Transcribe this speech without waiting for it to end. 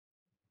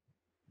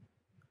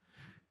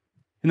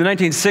In the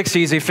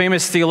 1960s, a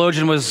famous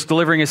theologian was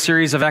delivering a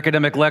series of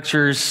academic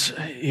lectures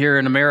here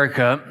in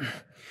America.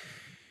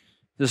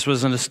 This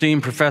was an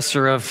esteemed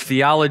professor of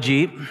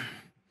theology.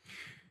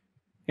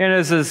 And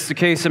as is the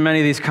case in many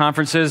of these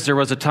conferences, there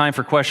was a time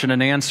for question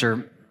and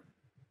answer.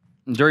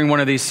 During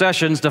one of these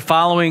sessions, the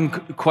following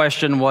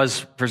question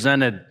was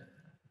presented.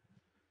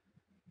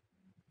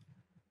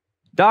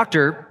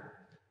 Doctor,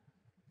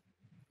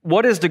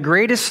 what is the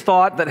greatest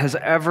thought that has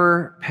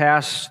ever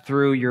passed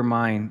through your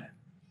mind?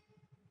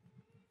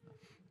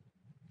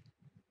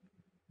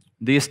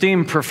 The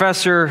esteemed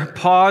professor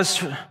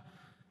paused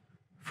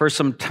for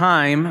some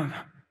time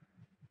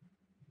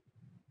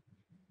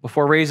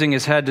before raising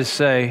his head to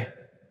say,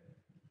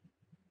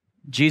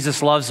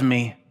 Jesus loves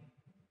me.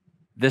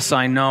 This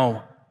I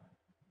know,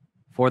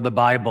 for the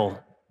Bible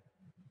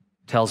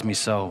tells me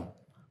so.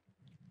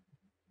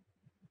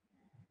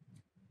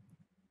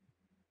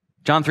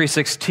 John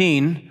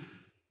 3:16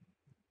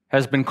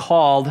 has been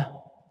called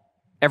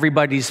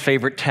everybody's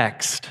favorite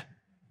text,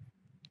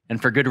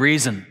 and for good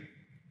reason.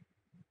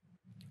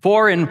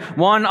 For in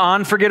one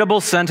unforgettable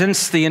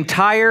sentence, the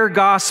entire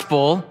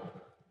gospel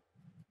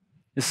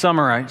is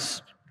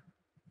summarized.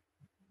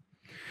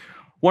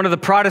 One of the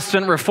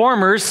Protestant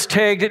reformers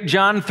tagged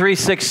John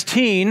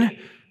 3:16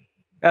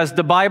 as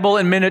the Bible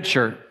in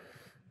miniature.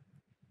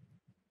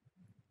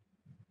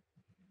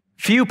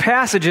 Few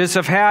passages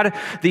have had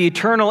the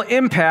eternal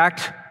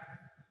impact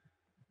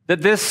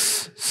that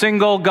this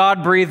single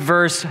God-breathed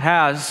verse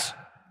has.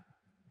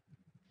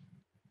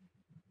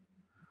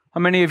 How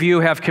many of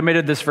you have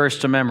committed this verse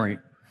to memory?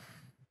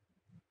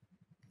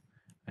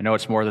 I know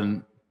it's more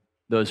than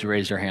those who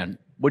raised their hand.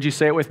 Would you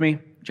say it with me?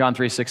 John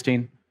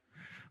 3:16.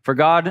 For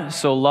God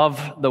so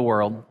loved the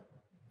world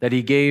that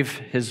he gave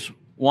his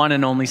one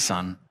and only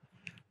Son,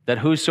 that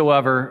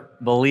whosoever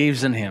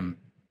believes in him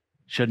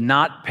should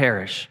not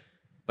perish,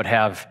 but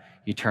have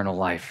eternal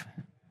life.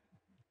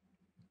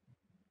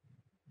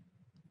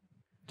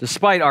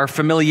 Despite our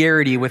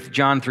familiarity with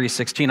John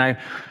 3:16,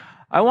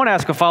 I want to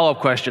ask a follow-up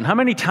question. How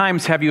many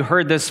times have you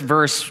heard this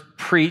verse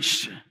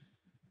preached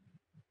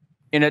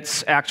in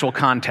its actual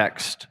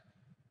context?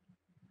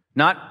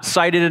 Not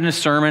cited in a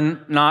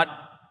sermon, not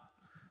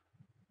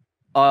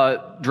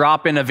a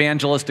drop-in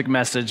evangelistic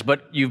message,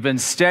 but you've been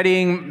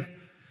studying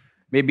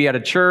maybe at a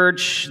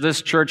church,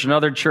 this church,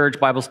 another church,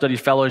 Bible study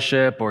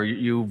fellowship, or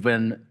you've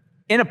been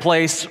in a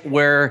place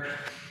where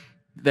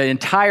the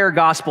entire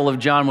Gospel of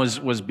John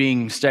was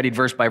being studied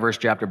verse by verse,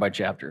 chapter by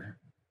chapter.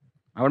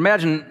 I would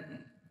imagine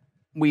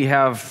we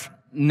have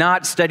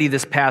not studied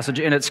this passage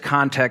in its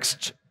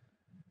context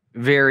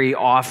very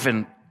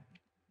often.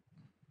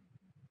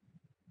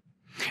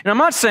 And I'm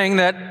not saying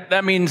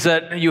that means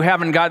that you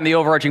haven't gotten the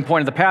overarching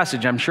point of the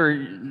passage. I'm sure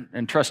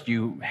and trust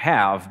you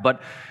have.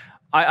 But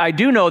I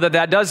do know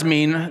that does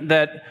mean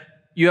that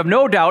you have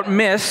no doubt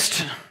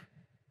missed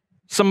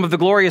some of the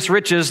glorious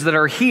riches that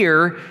are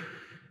here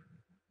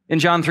in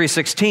John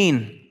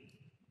 3:16.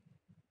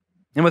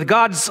 And with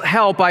God's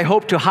help, I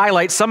hope to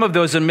highlight some of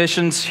those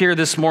omissions here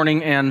this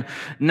morning and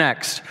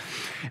next.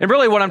 And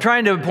really what I'm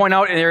trying to point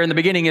out there in the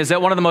beginning is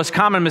that one of the most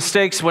common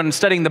mistakes when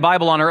studying the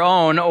Bible on our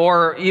own,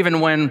 or even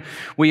when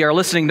we are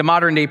listening to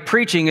modern day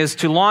preaching, is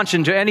to launch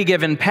into any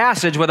given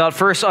passage without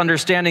first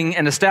understanding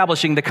and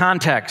establishing the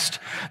context.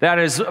 That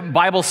is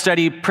Bible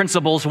Study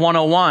Principles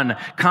 101,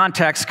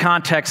 context,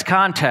 context,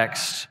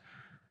 context.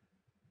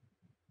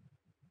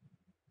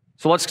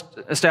 So let's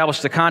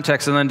establish the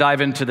context and then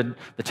dive into the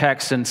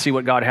text and see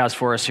what God has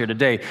for us here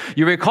today.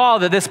 You recall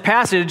that this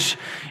passage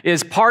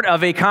is part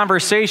of a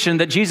conversation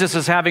that Jesus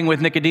is having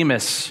with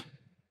Nicodemus.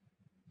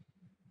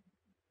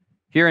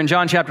 Here in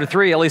John chapter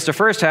 3, at least the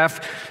first half,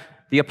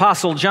 the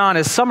Apostle John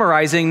is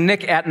summarizing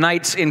Nick at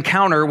Night's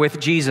encounter with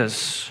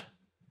Jesus.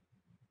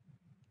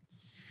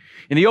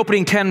 In the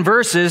opening 10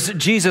 verses,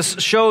 Jesus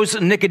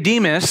shows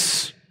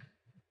Nicodemus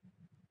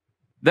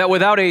that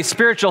without a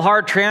spiritual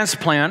heart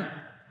transplant,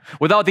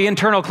 without the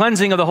internal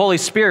cleansing of the Holy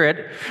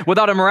Spirit,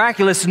 without a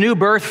miraculous new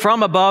birth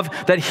from above,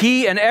 that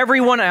he and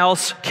everyone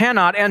else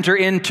cannot enter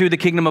into the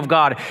kingdom of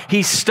God.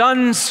 He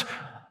stuns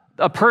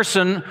a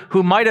person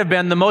who might have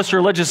been the most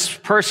religious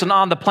person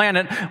on the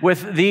planet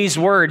with these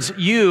words,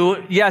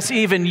 "You, yes,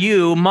 even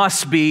you,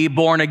 must be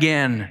born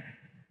again."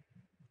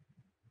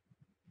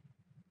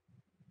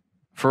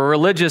 For a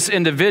religious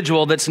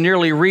individual that's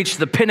nearly reached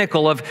the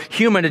pinnacle of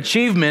human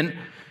achievement,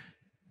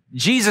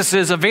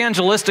 Jesus'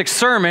 evangelistic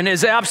sermon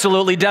is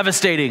absolutely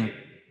devastating.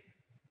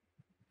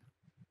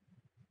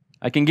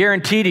 I can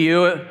guarantee to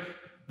you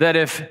that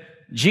if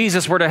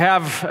Jesus were to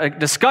have a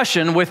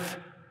discussion with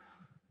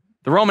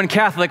the Roman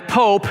Catholic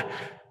Pope,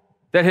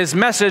 that his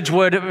message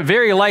would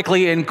very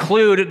likely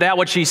include that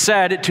which he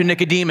said to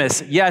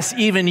Nicodemus. Yes,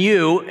 even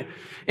you,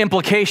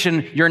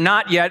 implication, you're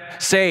not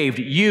yet saved.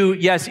 You,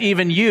 yes,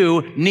 even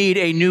you, need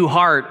a new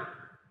heart.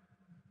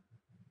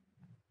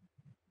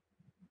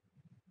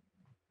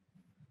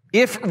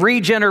 If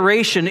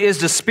regeneration is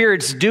the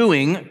Spirit's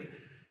doing,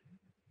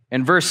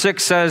 and verse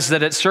 6 says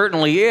that it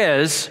certainly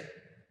is,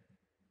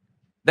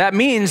 That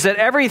means that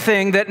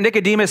everything that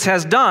Nicodemus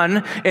has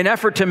done in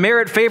effort to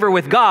merit favor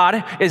with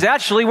God is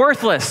actually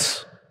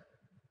worthless.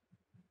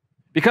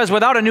 Because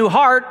without a new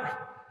heart,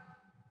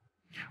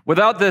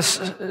 without this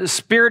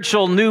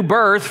spiritual new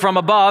birth from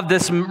above,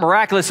 this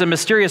miraculous and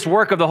mysterious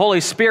work of the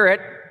Holy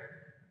Spirit,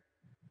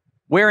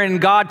 wherein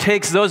God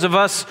takes those of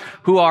us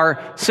who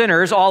are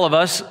sinners, all of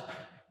us,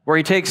 where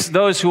he takes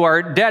those who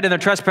are dead in their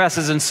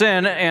trespasses and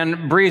sin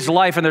and breathes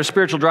life in their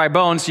spiritual dry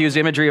bones, to use the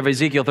imagery of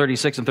Ezekiel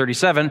 36 and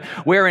 37,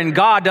 wherein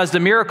God does the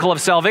miracle of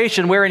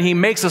salvation, wherein he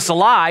makes us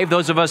alive,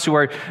 those of us who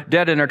are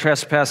dead in our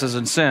trespasses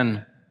and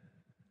sin.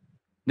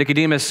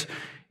 Nicodemus,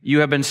 you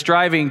have been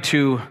striving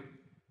to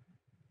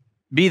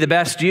be the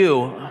best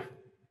you,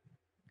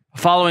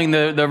 following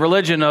the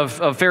religion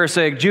of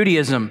Pharisaic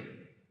Judaism.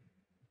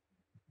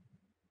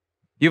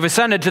 You've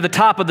ascended to the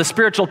top of the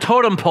spiritual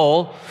totem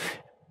pole,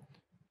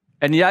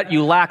 and yet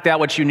you lack that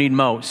which you need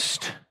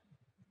most.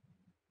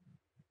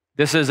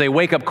 This is a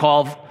wake-up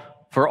call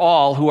for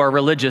all who are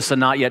religious and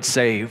not yet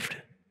saved.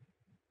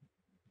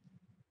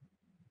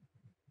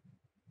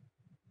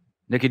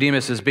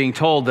 Nicodemus is being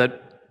told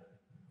that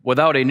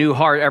without a new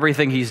heart,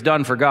 everything he's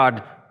done for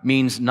God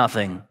means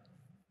nothing.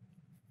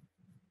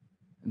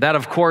 That,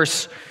 of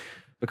course,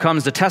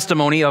 becomes the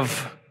testimony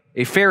of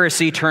a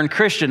Pharisee turned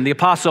Christian. The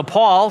Apostle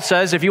Paul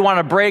says, if you want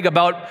to brag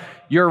about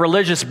your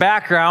religious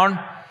background,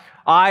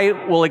 I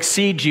will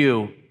exceed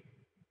you.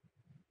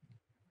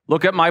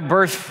 Look at my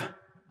birth.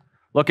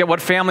 Look at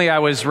what family I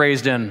was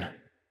raised in.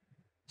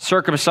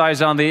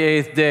 Circumcised on the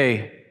 8th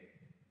day.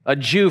 A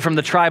Jew from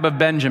the tribe of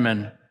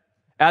Benjamin.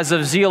 As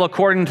of zeal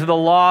according to the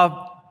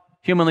law,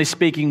 humanly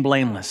speaking,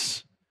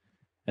 blameless.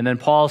 And then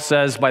Paul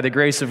says, by the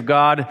grace of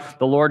God,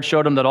 the Lord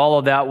showed him that all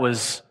of that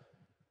was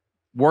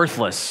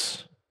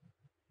worthless.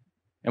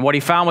 And what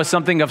he found was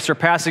something of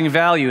surpassing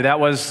value.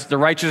 That was the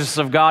righteousness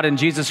of God in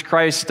Jesus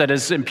Christ that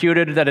is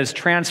imputed, that is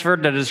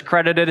transferred, that is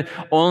credited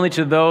only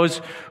to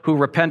those who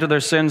repent of their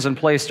sins and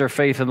place their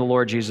faith in the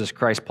Lord Jesus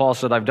Christ. Paul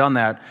said, I've done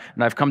that,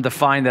 and I've come to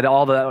find that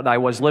all that I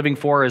was living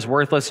for is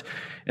worthless,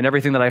 and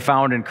everything that I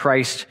found in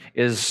Christ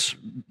is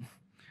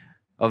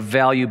of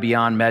value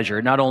beyond measure.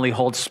 It not only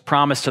holds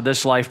promise to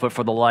this life, but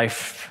for the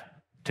life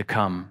to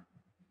come.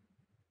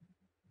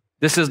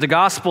 This is the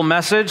gospel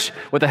message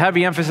with a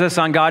heavy emphasis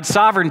on God's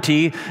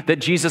sovereignty that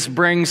Jesus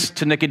brings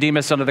to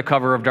Nicodemus under the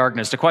cover of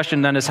darkness. The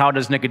question then is, how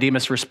does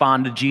Nicodemus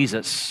respond to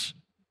Jesus?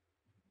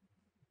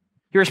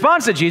 He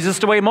responds to Jesus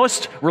the way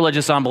most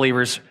religious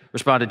unbelievers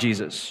respond to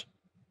Jesus.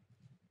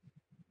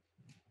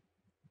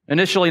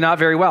 Initially, not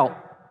very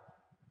well.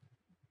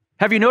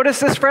 Have you noticed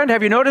this, friend?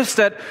 Have you noticed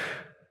that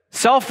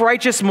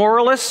self-righteous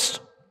moralists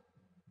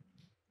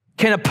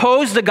can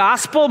oppose the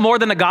gospel more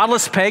than a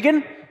godless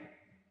pagan?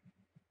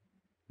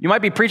 You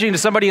might be preaching to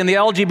somebody in the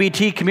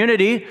LGBT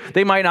community.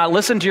 They might not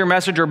listen to your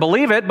message or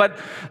believe it, but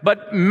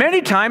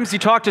many times you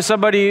talk to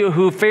somebody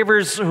who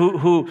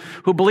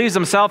believes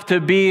himself to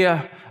be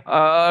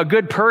a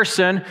good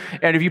person,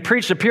 and if you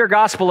preach the pure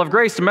gospel of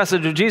grace, the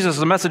message of Jesus,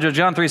 the message of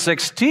John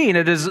 3:16,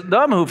 it is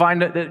them who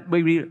find that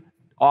we be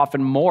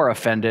often more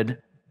offended,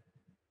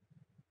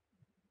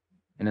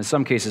 and in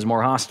some cases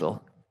more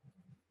hostile.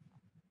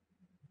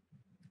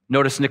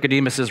 Notice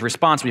Nicodemus'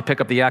 response. We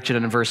pick up the action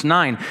in verse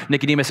 9.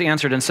 Nicodemus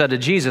answered and said to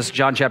Jesus,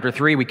 John chapter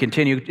 3, we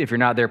continue. If you're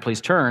not there, please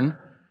turn.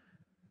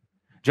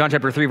 John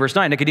chapter 3, verse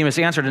 9. Nicodemus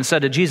answered and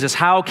said to Jesus,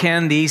 how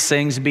can these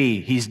things be?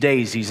 He's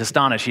dazed, he's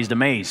astonished, he's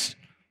amazed.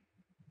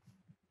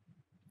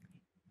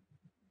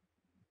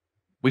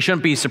 We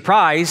shouldn't be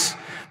surprised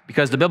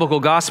because the biblical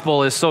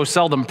gospel is so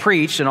seldom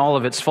preached in all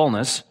of its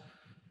fullness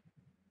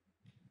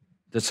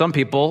that some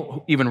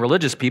people, even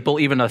religious people,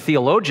 even a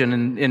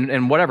theologian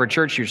in whatever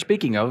church you're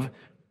speaking of,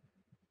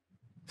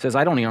 says,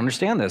 I don't even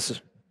understand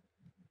this.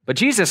 But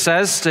Jesus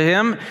says to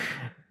him,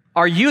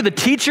 are you the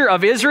teacher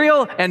of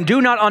Israel and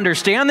do not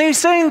understand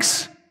these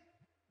things?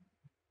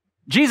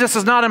 Jesus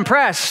is not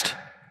impressed.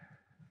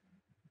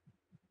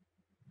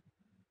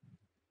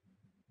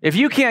 If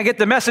you can't get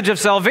the message of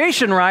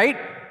salvation right,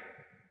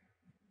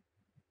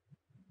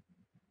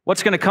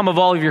 what's going to come of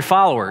all of your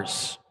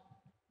followers?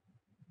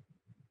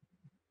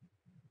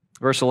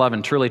 Verse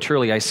 11, truly,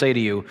 truly, I say to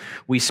you,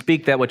 we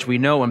speak that which we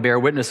know and bear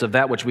witness of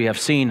that which we have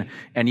seen,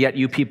 and yet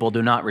you people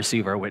do not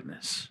receive our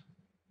witness.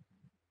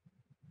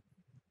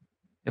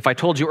 If I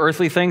told you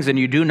earthly things and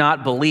you do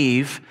not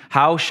believe,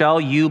 how shall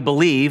you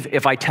believe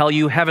if I tell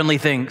you heavenly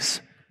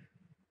things?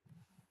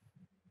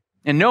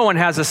 And no one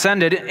has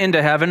ascended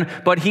into heaven,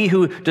 but he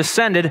who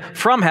descended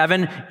from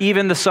heaven,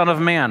 even the Son of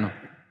Man.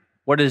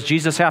 What does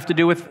Jesus have to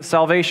do with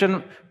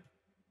salvation?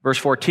 Verse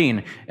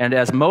 14, and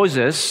as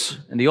Moses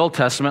in the Old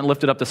Testament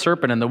lifted up the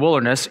serpent in the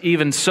wilderness,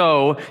 even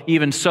so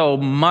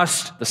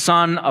must the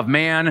Son of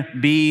Man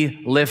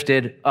be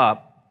lifted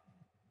up.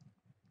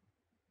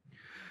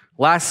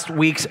 Last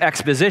week's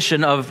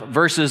exposition of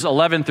verses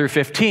 11 through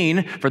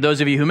 15, for those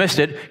of you who missed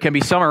it, can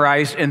be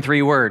summarized in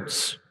 3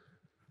 words.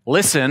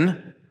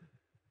 Listen,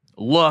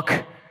 look,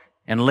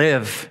 and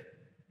live.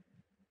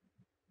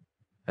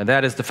 And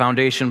that is the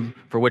foundation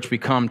for which we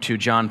come to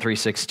John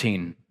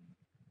 3:16.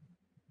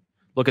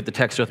 Look at the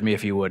text with me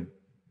if you would.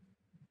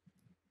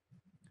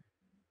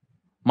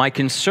 My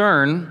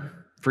concern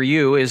for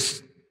you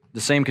is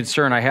the same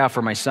concern I have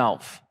for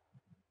myself.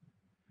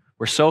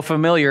 We're so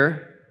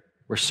familiar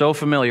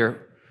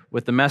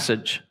with the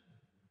message,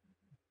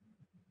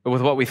 but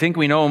with what we think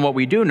we know and what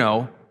we do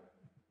know,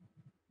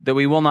 that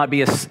we will not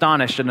be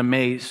astonished and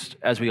amazed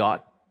as we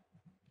ought.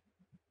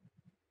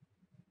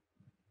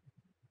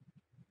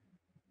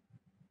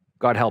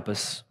 God help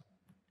us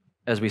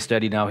as we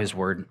study now His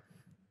Word.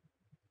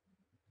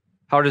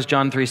 How does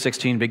John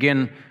 3:16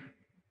 begin?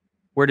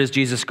 Where does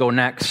Jesus go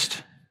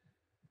next?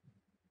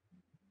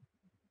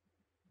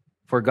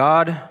 For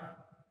God,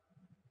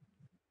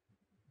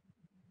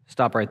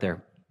 stop right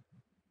there.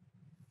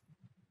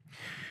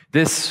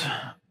 This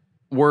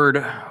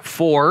word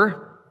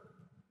 "for"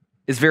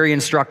 is very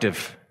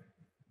instructive.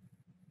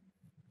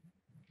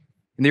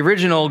 In the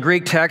original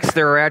Greek text,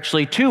 there are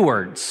actually two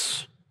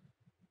words.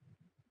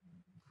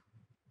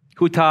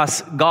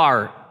 Hutas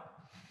gar,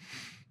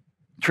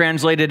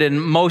 translated in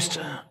most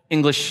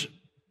English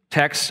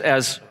texts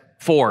as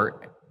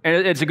 "for."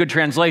 And it's a good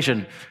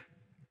translation.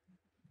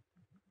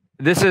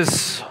 This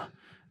is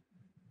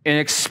an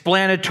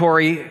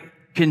explanatory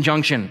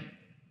conjunction.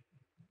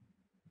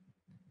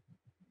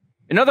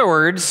 In other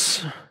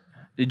words,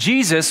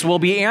 Jesus will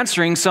be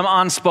answering some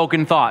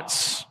unspoken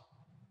thoughts.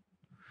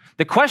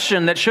 The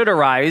question that should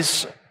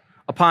arise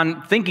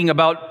upon thinking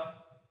about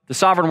the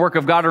sovereign work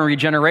of God in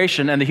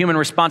regeneration and the human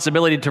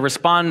responsibility to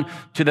respond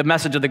to the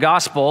message of the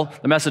gospel,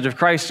 the message of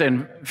Christ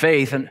and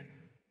faith,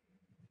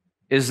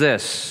 is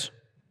this: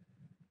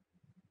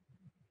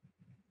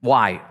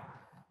 why?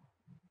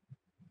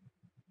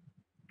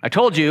 I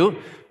told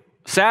you,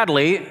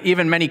 sadly,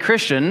 even many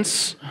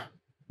Christians,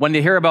 when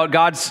they hear about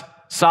God's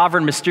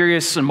sovereign,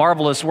 mysterious, and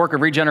marvelous work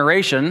of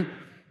regeneration,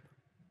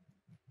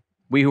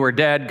 we who are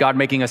dead, God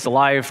making us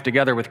alive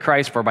together with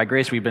Christ, for by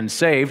grace we've been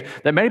saved,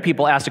 that many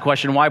people ask the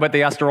question why, but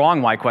they ask the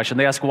wrong why question.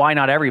 They ask why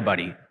not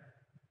everybody?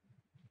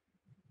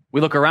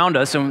 We look around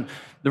us, and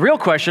the real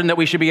question that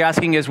we should be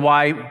asking is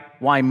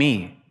why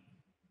me?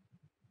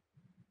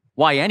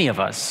 Why any of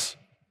us?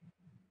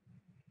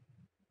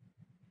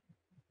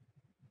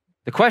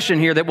 The question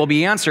here that will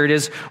be answered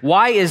is,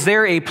 why is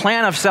there a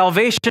plan of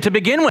salvation to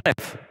begin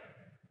with?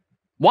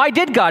 Why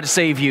did God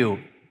save you?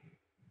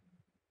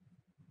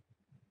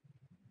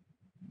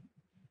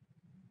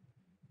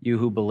 You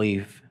who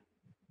believe,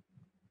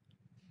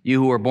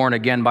 you who are born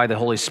again by the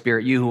Holy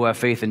Spirit, you who have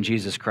faith in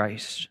Jesus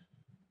Christ.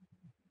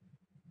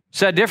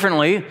 Said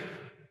differently,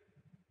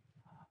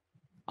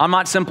 I'm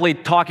not simply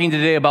talking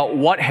today about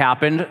what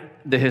happened,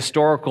 the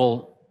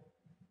historical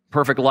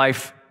perfect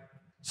life,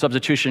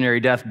 substitutionary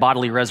death,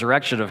 bodily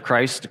resurrection of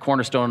Christ, the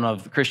cornerstone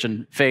of the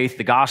Christian faith,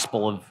 the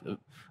gospel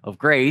of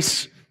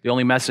grace, the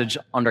only message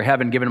under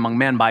heaven given among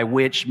men by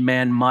which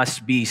men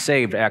must be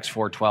saved, Acts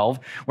 4:12.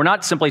 We're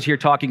not simply here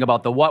talking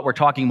about the what, we're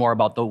talking more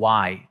about the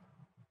why.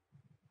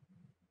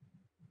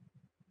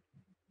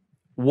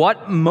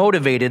 What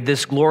motivated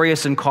this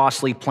glorious and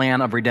costly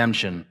plan of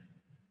redemption?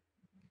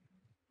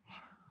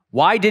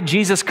 Why did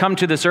Jesus come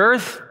to this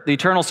earth, the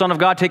eternal Son of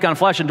God, take on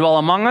flesh and dwell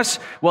among us?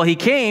 Well, He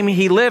came,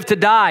 He lived to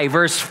die,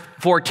 verse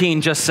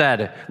 14 just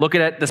said. Look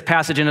at this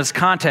passage in its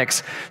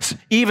context.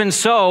 Even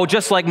so,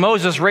 just like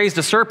Moses raised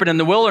a serpent in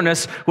the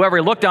wilderness,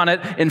 whoever looked on it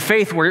in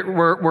faith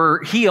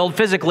were healed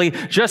physically,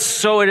 just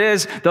so it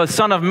is, the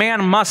Son of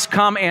Man must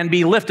come and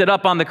be lifted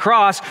up on the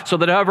cross so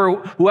that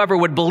whoever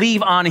would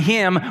believe on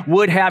Him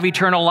would have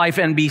eternal life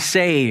and be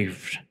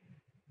saved.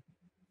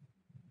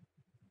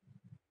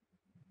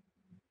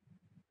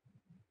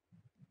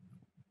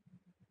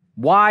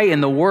 Why in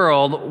the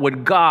world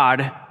would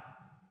God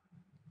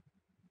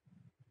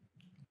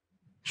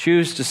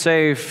choose to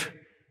save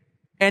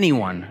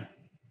anyone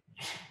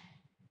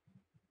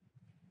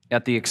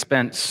at the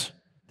expense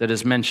that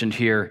is mentioned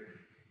here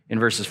in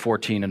verses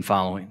 14 and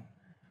following?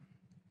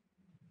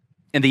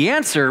 And the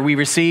answer we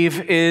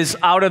receive is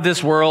out of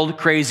this world,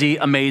 crazy,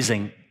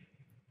 amazing.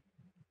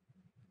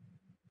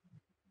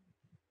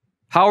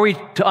 How are we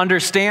to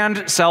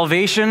understand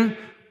salvation?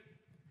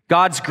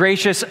 God's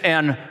gracious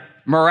and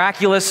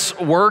miraculous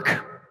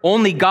work.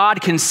 Only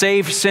God can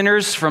save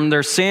sinners from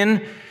their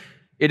sin.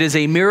 It is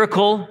a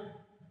miracle.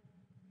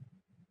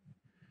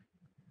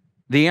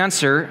 The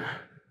answer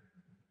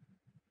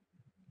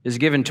is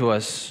given to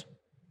us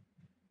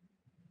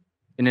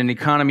in an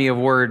economy of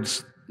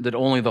words that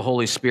only the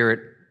Holy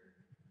Spirit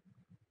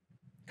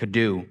could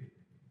do.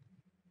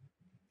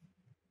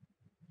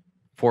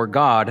 For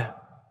God,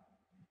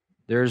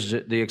 there's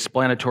the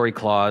explanatory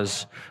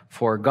clause,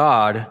 for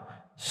God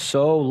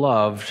so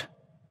loved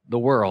the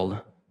world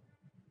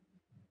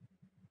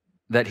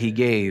that He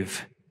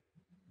gave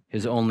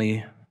His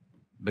only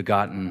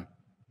begotten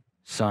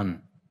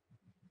Son.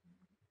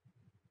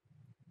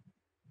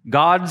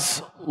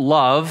 God's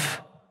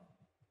love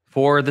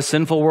for the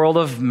sinful world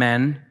of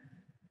men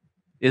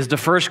is the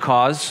first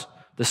cause,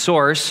 the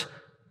source,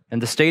 and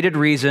the stated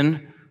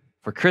reason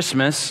for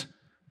Christmas,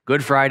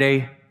 Good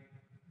Friday,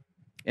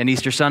 and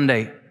Easter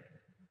Sunday.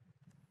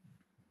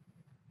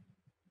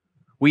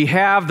 We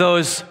have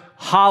those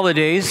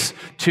holidays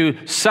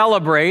to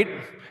celebrate,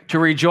 to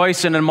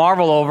rejoice in and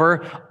marvel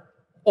over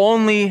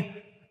only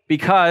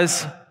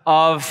because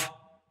of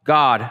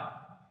God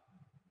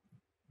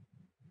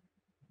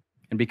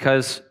and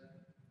because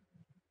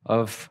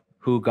of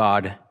who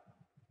God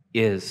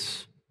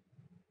is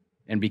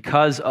and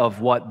because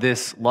of what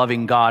this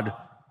loving God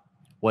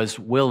was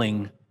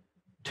willing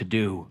to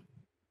do.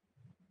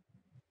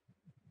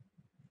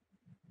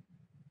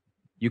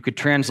 You could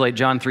translate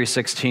John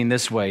 3:16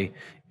 this way: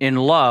 in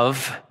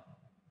love,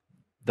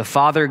 the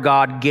Father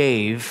God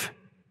gave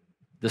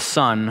the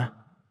Son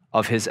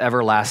of his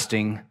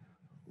everlasting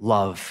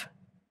love.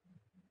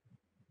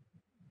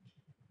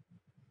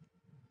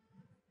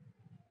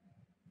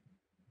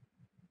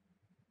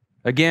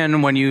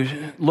 Again, when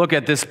you look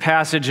at this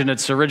passage in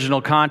its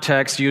original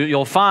context,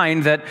 you'll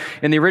find that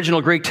in the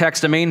original Greek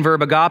text, the main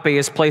verb agape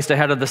is placed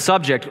ahead of the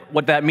subject.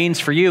 What that means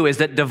for you is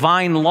that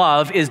divine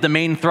love is the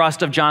main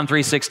thrust of John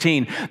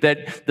 3:16,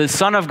 that the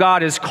Son of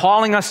God is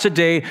calling us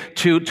today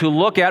to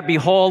look at,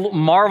 behold,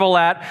 marvel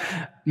at,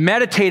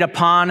 meditate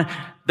upon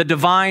the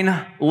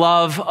divine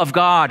love of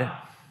God.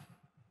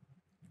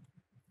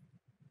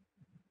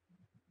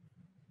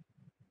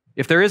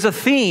 If there is a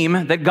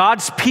theme that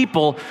God's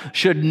people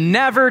should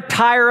never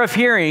tire of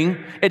hearing,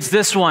 it's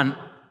this one.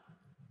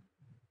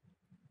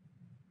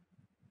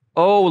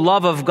 Oh,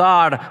 love of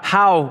God,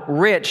 how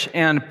rich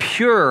and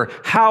pure,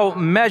 how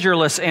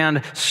measureless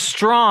and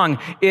strong.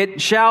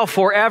 It shall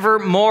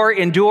forevermore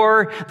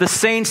endure, the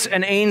saints'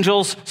 and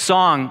angels'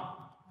 song.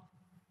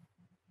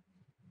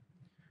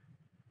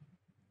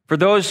 For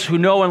those who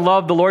know and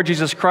love the Lord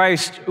Jesus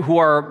Christ, who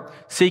are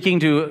seeking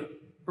to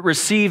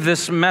receive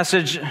this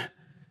message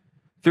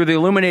through the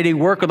illuminating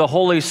work of the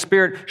Holy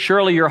Spirit,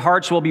 surely your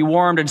hearts will be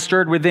warmed and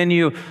stirred within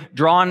you,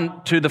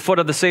 drawn to the foot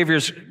of the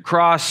Savior's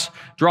cross,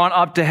 drawn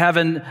up to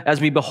heaven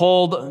as we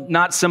behold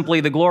not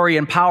simply the glory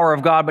and power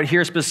of God, but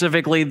here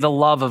specifically the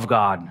love of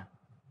God.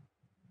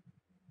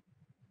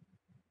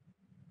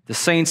 The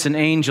saints and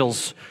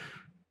angels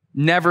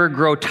never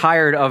grow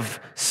tired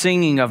of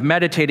singing, of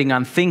meditating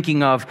on,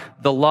 thinking of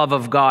the love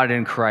of God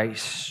in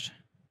Christ.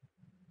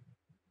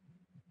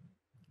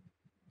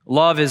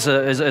 Love is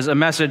a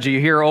message you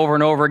hear over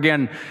and over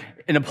again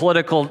in a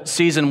political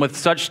season with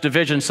such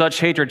division, such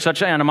hatred,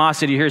 such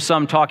animosity. You hear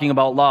some talking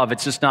about love.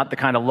 It's just not the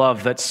kind of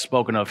love that's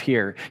spoken of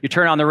here. You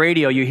turn on the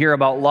radio, you hear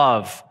about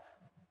love.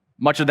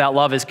 Much of that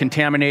love is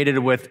contaminated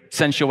with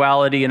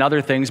sensuality and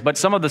other things, but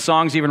some of the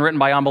songs even written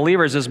by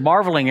unbelievers is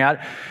marveling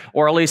at,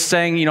 or at least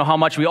saying, how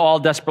much we all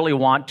desperately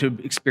want to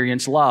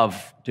experience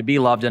love, to be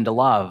loved and to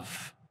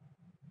love.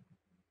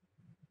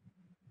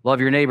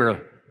 Love your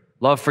neighbor.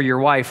 Love for your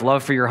wife,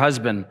 love for your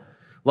husband,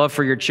 love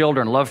for your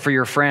children, love for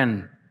your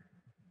friend.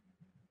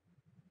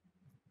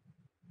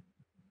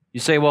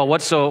 You say, well,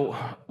 what's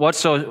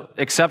so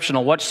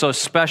exceptional? What's so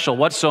special?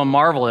 What's so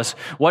marvelous?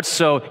 What's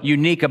so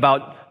unique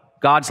about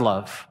God's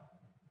love?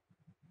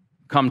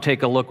 Come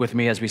take a look with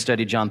me as we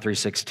study John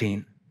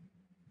 3:16.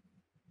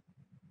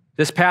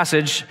 This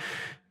passage,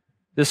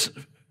 this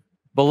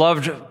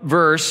beloved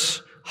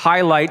verse,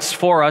 highlights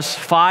for us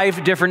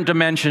 5 different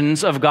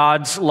dimensions of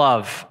God's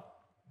love.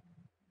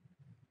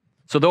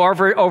 So the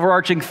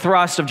overarching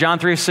thrust of John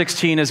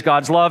 3:16 is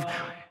God's love.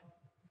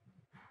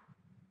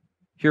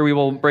 Here we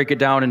will break it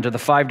down into the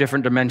 5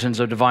 different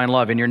dimensions of divine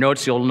love. In your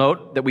notes, you'll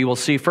note that we will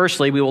see,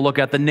 firstly, we will look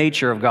at the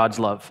nature of God's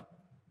love.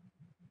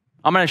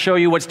 I'm going to show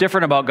you what's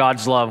different about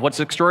God's love, what's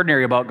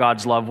extraordinary about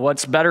God's love,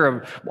 what's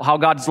better, how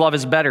God's love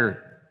is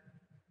better,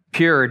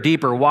 purer,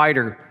 deeper,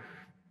 wider.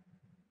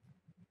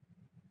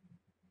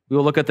 We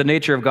will look at the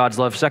nature of God's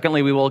love.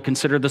 Secondly, we will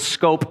consider the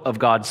scope of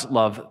God's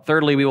love.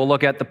 Thirdly, we will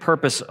look at the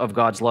purpose of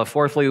God's love.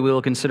 Fourthly, we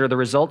will consider the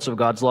results of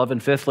God's love.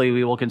 And fifthly,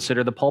 we will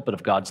consider the pulpit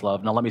of God's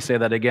love. Now let me say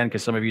that again,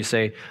 because some of you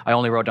say, I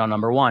only wrote down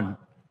number 1.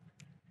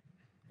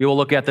 We will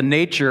look at the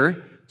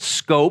nature,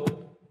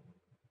 scope,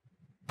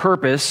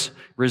 purpose,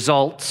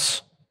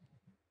 results,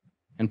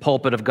 and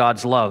pulpit of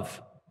God's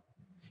love.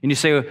 And you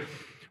say,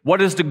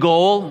 what is the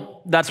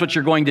goal? That's what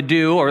you're going to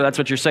do, or that's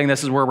what you're saying,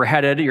 this is where we're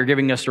headed. You're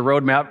giving us a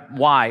roadmap.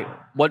 Why?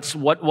 What's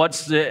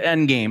the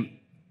end game?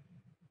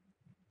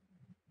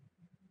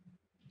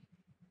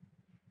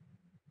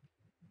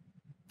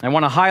 I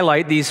want to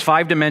highlight these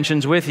 5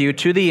 dimensions with you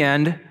to the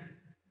end.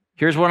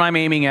 Here's what I'm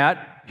aiming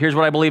at. Here's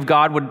what I believe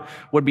God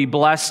would be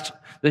blessed.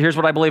 Here's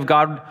what I believe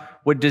God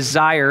would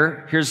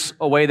desire. Here's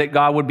a way that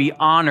God would be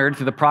honored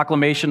through the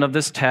proclamation of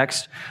this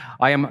text.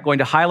 I am going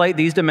to highlight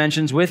these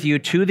dimensions with you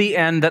to the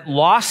end that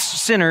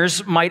lost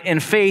sinners might in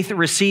faith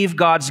receive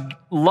God's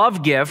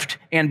love gift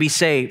and be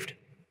saved.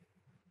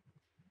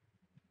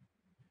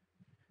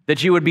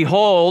 That you would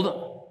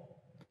behold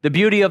the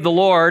beauty of the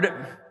Lord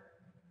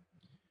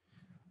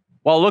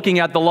while looking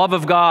at the love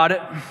of God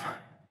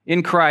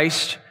in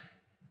Christ,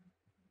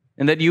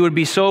 and that you would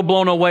be so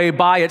blown away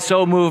by it,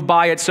 so moved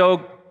by it,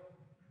 so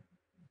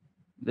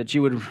that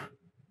you would,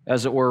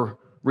 as it were,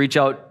 reach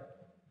out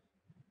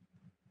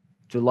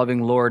to the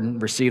loving Lord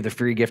and receive the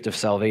free gift of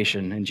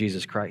salvation in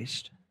Jesus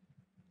Christ.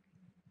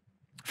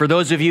 For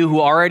those of you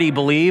who already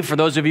believe, for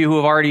those of you who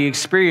have already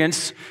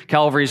experienced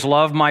Calvary's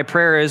love, my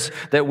prayer is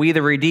that we,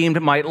 the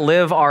redeemed, might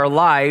live our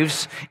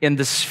lives in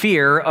the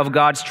sphere of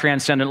God's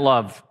transcendent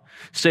love.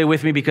 Stay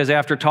with me, because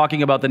after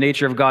talking about the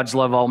nature of God's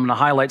love, I'm going to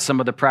highlight some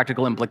of the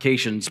practical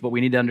implications, but we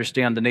need to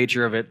understand the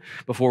nature of it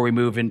before we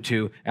move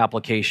into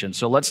application.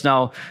 So let's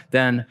now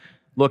then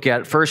look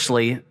at,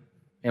 firstly,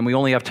 and we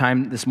only have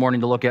time this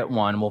morning to look at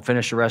one. We'll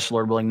finish the rest,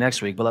 Lord willing,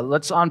 next week. But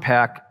let's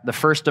unpack the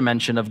first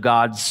dimension of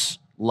God's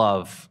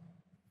love.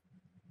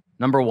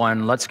 Number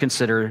one, let's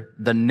consider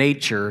the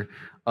nature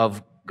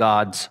of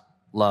God's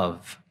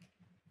love.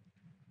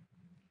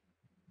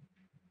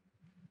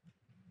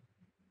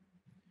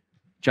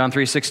 John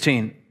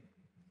 3:16.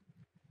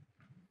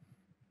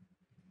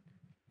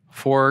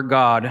 For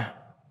God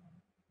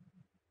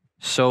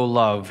so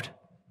loved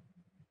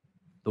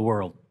the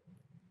world.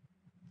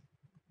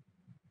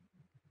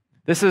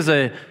 This is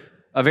a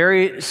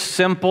very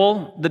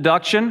simple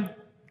deduction,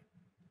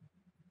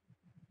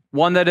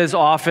 one that is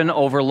often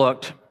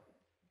overlooked,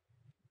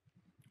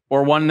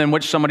 or one in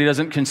which somebody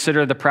doesn't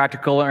consider the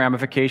practical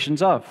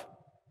ramifications of.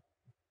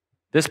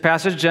 This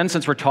passage, then,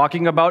 since we're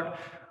talking about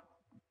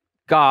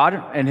God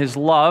and his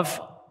love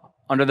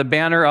under the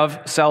banner of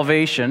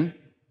salvation,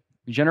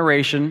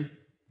 regeneration,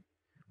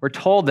 we're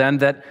told then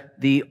that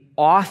the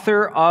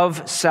author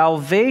of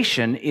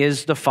salvation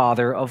is the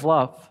Father of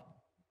love.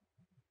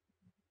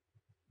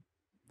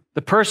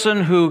 The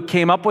person who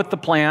came up with the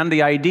plan,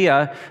 the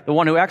idea, the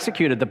one who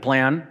executed the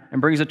plan and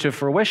brings it to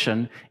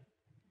fruition,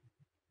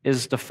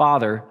 is the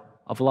Father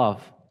of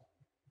love.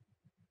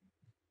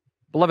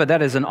 Beloved,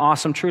 that is an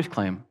awesome truth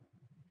claim.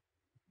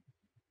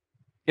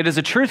 It is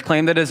a truth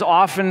claim that is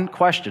often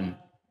questioned.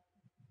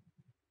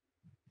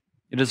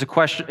 It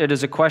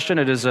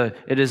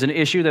is an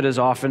issue that is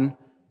often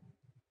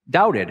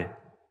doubted.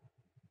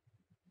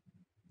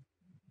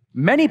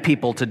 Many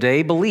people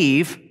today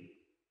believe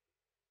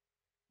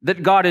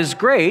that God is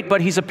great,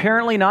 but he's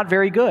apparently not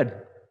very good.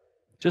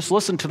 Just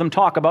listen to them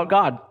talk about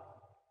God.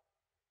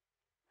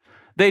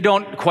 They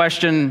don't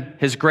question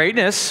his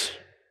greatness,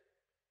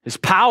 his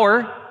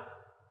power,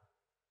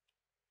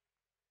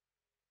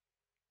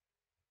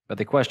 but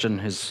they question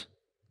his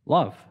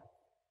love.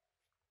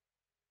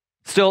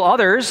 Still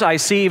others, I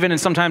see even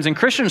sometimes in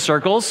Christian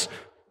circles,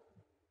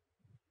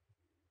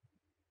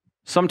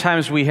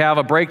 sometimes we have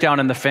a breakdown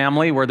in the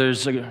family where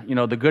there's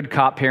the good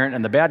cop parent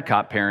and the bad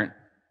cop parent.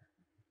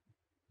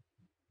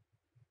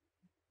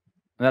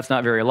 And that's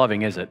not very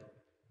loving, is it?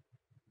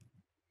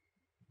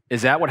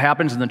 Is that what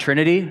happens in the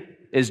Trinity?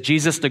 Is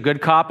Jesus the good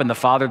cop and the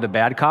Father the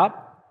bad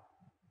cop?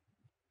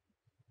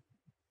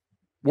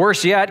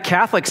 Worse yet,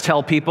 Catholics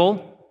tell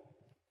people,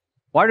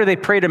 why do they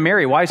pray to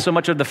Mary? Why so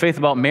much of the faith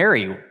about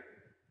Mary?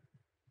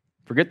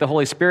 Forget the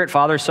Holy Spirit,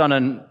 Father, Son,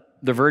 and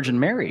the Virgin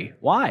Mary.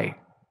 Why?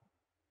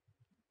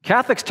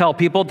 Catholics tell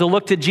people to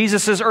look to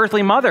Jesus'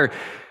 earthly mother.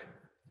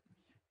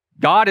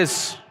 God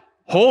is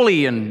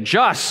holy and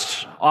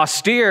just,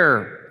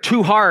 austere,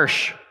 too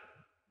harsh.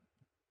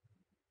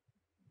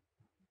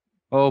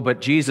 Oh, but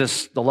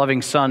Jesus, the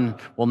loving Son,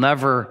 will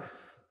never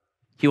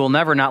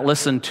not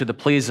listen to the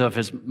pleas of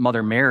his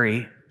mother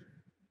Mary.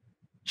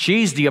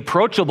 She's the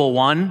approachable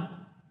one.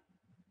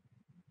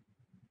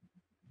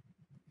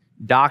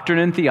 Doctrine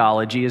and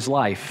theology is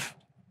life.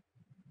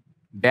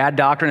 Bad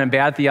doctrine and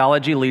bad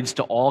theology leads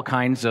to all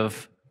kinds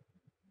of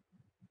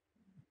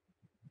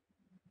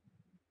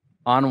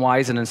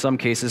unwise and in some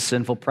cases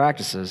sinful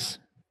practices.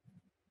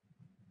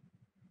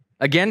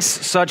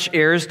 Against such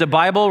errors, the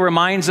Bible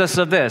reminds us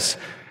of this,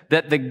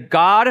 that the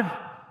God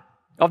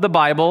of the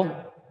Bible,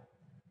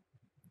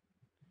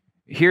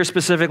 here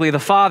specifically the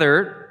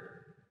Father,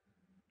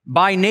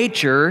 by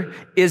nature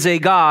is a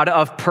God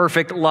of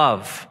perfect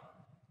love.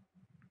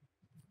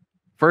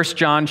 1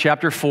 John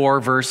chapter 4,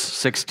 verse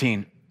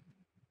 16.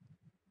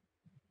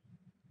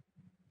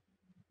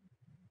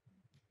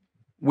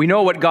 We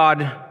know what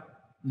God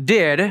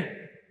did, and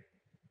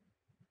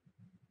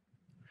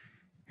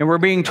we're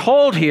being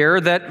told here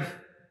that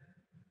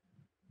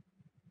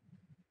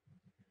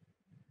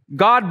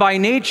God by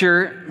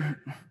nature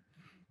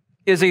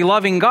is a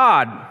loving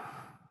God.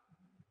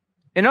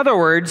 In other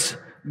words,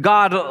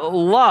 God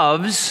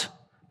loves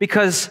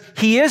because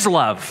he is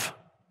love.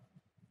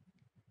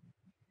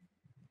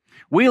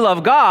 We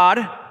love God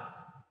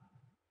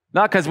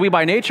not because we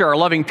by nature are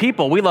loving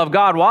people. We love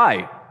God.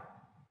 Why?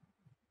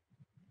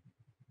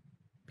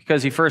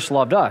 Because he first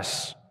loved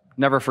us.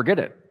 Never forget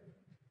it.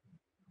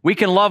 We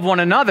can love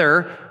one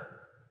another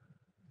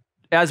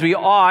as we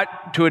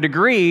ought to a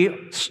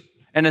degree,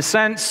 in a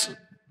sense,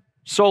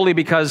 solely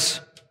because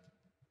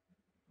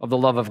of the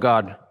love of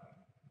God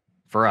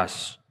for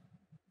us.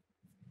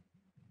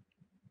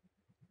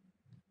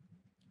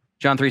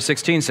 John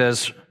 3:16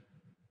 says,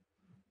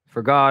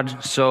 for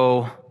God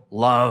so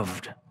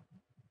loved.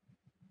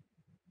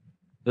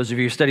 Those of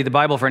you who study the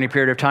Bible for any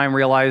period of time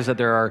realize that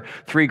there are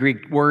 3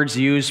 Greek words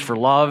used for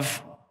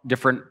love,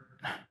 different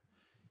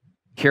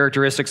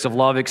characteristics of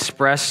love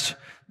expressed.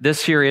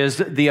 This here is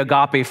the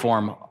agape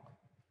form.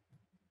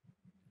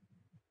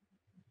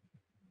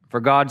 For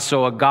God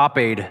so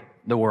agaped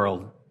the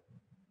world.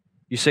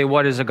 You say,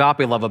 what is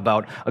agape love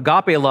about?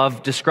 Agape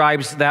love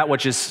describes that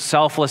which is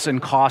selfless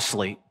and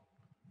costly.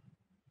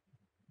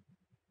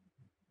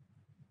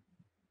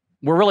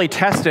 We're really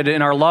tested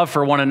in our love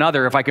for one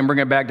another, if I can bring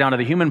it back down to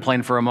the human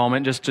plane for a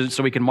moment,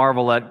 so we can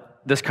marvel at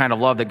this kind of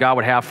love that God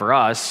would have for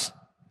us,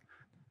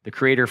 the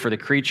creator for the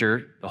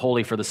creature, the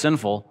holy for the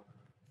sinful.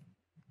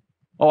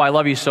 Oh, I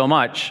love you so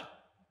much.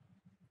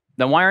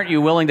 Then why aren't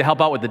you willing to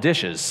help out with the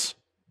dishes?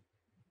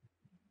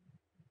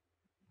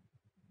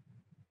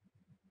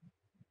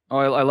 Oh,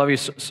 I love you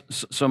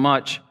so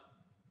much.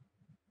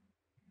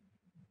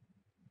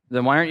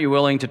 Then why aren't you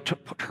willing to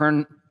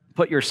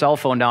put your cell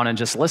phone down and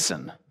just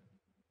listen?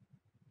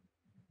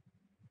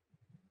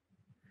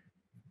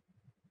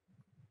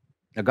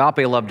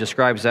 Agape love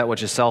describes that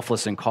which is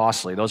selfless and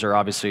costly. Those are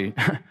obviously,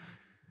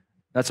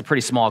 that's a pretty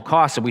small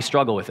cost, and we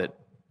struggle with it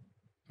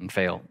and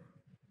fail.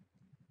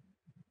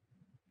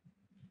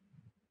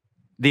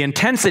 The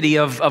intensity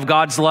of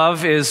God's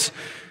love is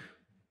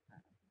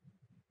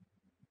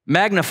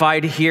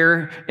magnified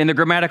here in the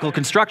grammatical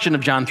construction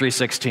of John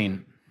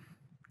 3:16.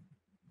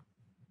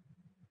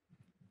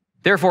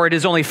 Therefore, it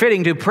is only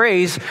fitting to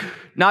praise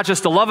not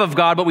just the love of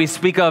God, but we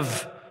speak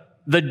of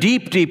the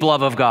deep, deep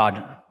love of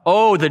God.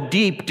 Oh, the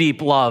deep,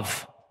 deep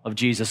love of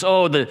Jesus.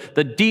 Oh, the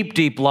deep,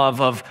 deep love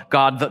of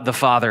God the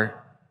Father.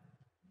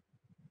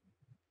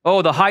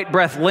 Oh, the height,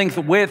 breadth, length,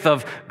 width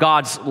of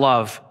God's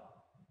love.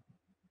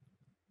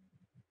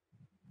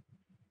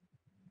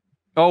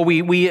 Oh,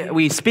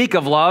 we speak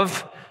of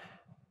love.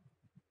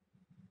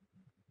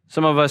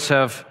 Some of us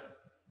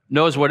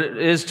knows what it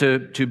is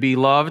to be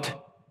loved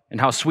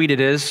and how sweet it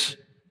is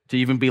to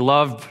even be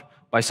loved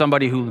by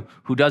somebody who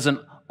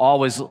doesn't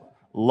always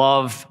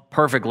love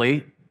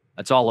perfectly.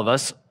 That's all of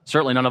us.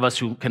 Certainly none of us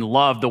who can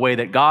love the way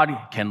that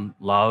God can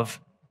love.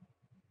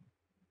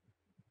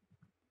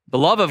 The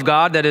love of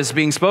God that is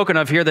being spoken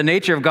of here, the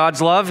nature of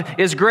God's love,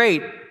 is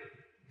great.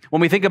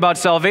 When we think about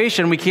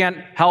salvation, we can't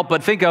help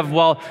but think of,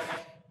 well,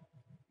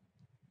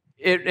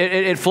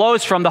 it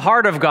flows from the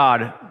heart of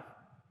God.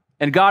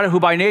 And God, who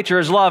by nature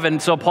is love.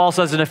 And so Paul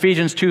says in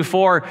Ephesians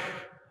 2:4,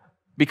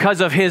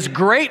 because of his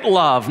great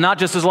love, not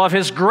just his love,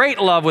 his great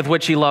love with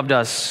which he loved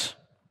us.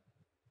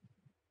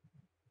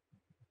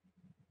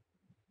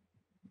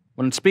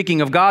 When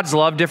speaking of God's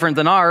love, different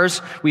than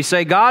ours, we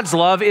say God's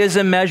love is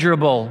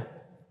immeasurable.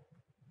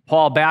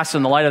 Paul basks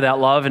in the light of that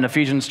love in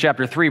Ephesians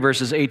chapter 3,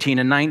 verses 18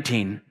 and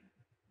 19.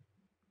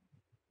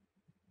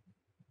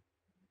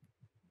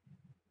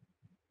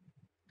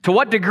 To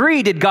what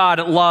degree did God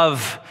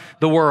love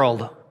the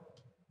world?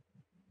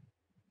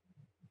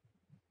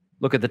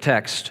 Look at the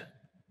text.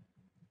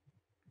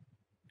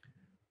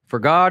 For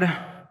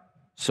God,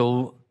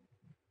 so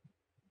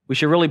we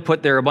should really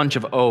put there a bunch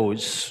of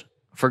O's.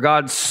 For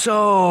God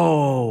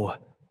so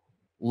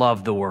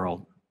loved the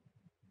world.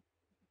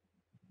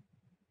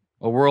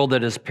 A world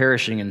that is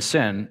perishing in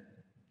sin,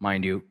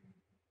 mind you.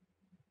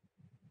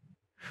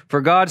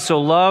 For God so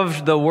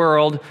loved the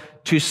world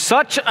to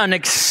such an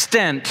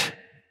extent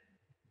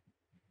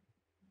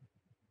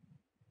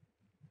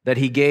that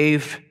he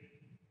gave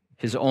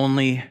his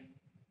only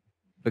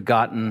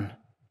begotten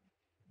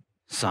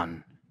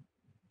Son.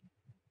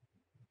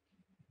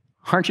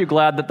 Aren't you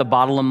glad that the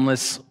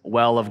bottomless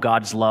well of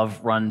God's love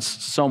runs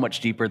so much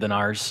deeper than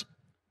ours?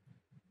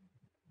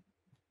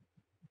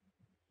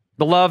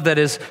 The love that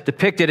is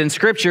depicted in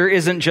Scripture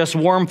isn't just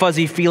warm,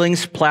 fuzzy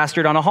feelings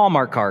plastered on a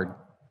Hallmark card.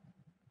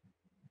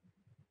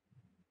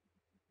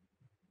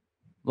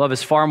 Love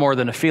is far more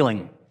than a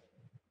feeling.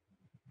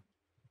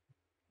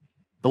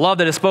 The love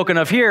that is spoken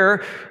of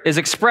here is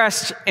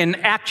expressed in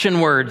action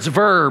words,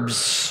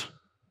 verbs.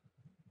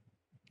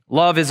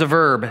 Love is a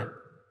verb.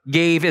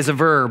 Gave is a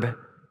verb.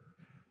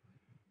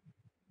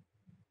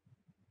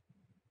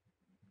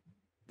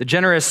 The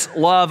generous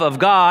love of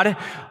God,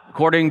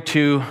 according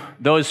to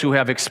those who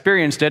have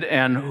experienced it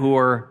and who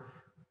are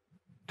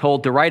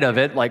told to write of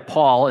it, like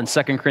Paul in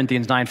 2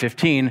 Corinthians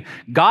 9:15,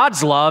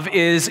 God's love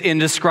is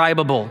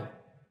indescribable.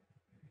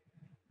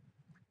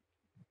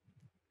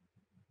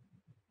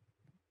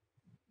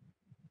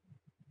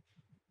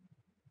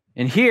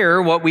 And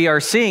here, what we are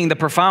seeing, the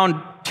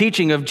profound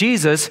teaching of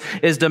Jesus,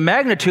 is the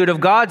magnitude of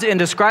God's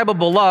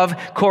indescribable love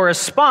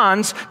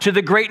corresponds to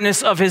the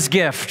greatness of his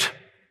gift.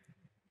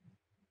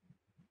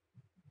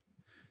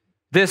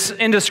 This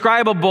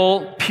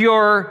indescribable,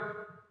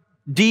 pure,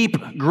 deep,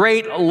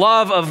 great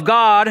love of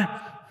God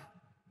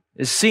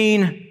is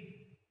seen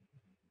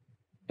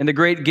in the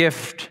great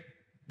gift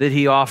that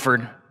he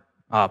offered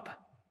up.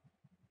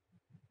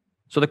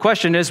 So the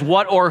question is,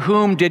 what or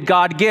whom did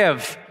God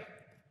give?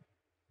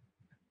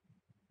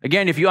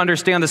 Again, if you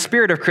understand the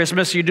spirit of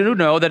Christmas, you do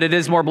know that it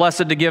is more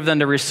blessed to give than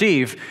to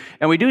receive.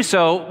 And we do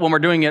so when we're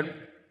doing it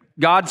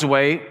God's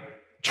way,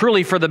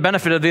 truly for the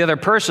benefit of the other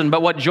person,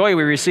 but what joy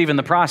we receive in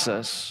the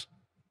process.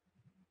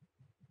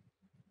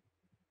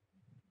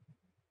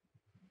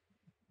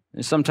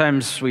 And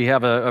sometimes we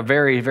have a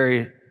very,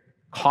 very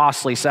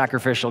costly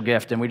sacrificial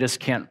gift, and we just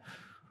can't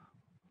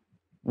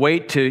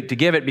wait to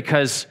give it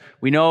because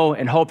we know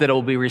and hope that it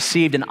will be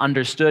received and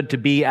understood to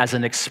be as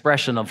an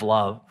expression of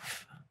love.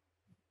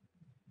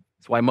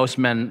 That's why most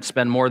men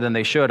spend more than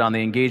they should on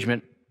the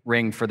engagement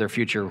ring for their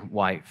future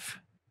wife.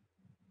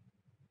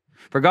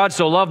 For God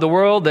so loved the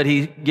world that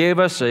he gave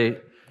us a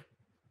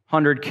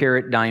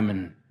 100-carat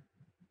diamond.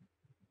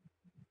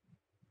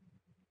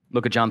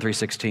 Look at John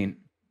 3:16.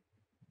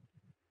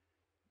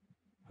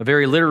 A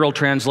very literal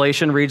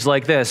translation reads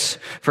like this: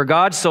 For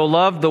God so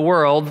loved the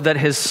world that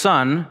his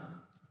Son,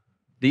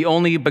 the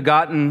only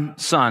begotten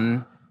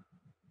Son,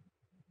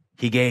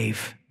 he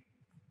gave.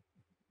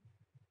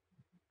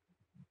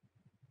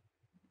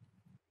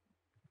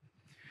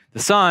 The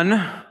Son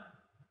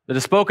that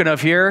is spoken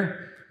of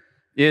here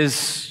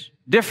is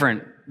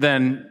different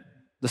than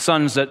the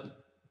sons that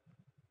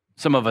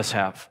some of us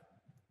have.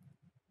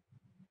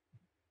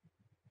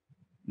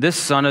 This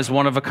Son is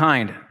one of a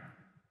kind.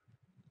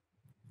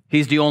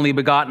 He's the only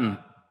begotten.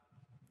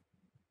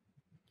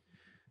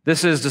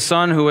 This is the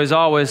Son who has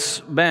always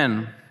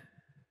been.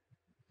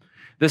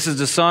 This is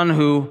the Son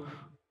who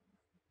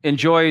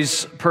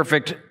enjoys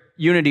perfect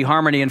unity,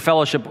 harmony, and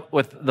fellowship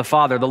with the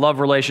Father, the love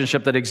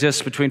relationship that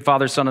exists between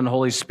Father, Son, and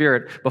Holy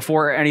Spirit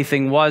before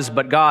anything was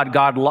but God.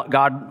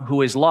 God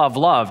who is love,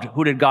 loved.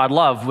 Who did God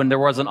love when there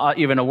wasn't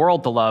even a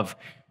world to love?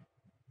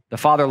 The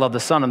Father loved the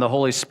Son, and the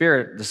Holy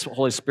Spirit,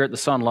 the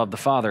Son, loved the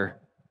Father.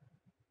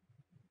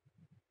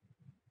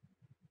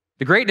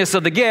 The greatness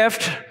of the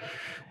gift,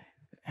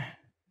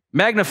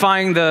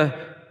 magnifying the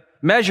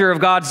measure of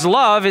God's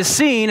love, is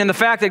seen in the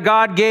fact that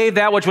God gave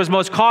that which was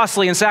most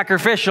costly and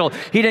sacrificial.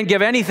 He didn't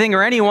give anything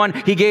or anyone.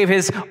 He gave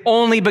his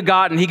only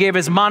begotten. He gave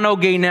his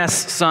monogenes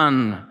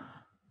Son.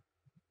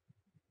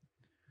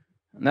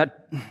 And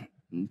that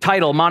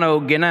title,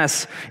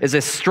 monogenes, is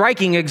a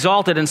striking,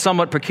 exalted, and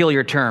somewhat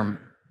peculiar term.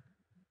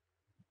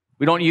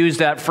 We don't use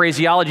that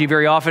phraseology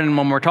very often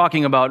when we're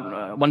talking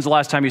about when's the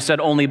last time you said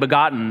only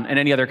begotten in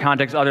any other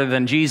context other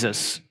than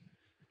Jesus.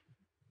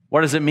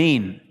 What does it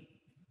mean?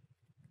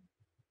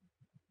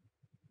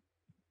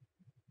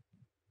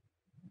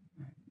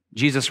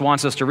 Jesus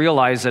wants us to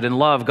realize that in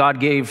love, God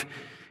gave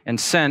and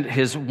sent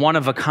his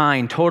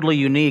one-of-a-kind, totally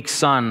unique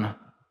Son.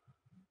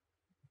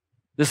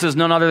 This is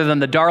none other than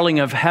the darling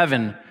of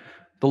heaven,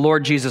 the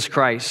Lord Jesus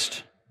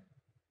Christ.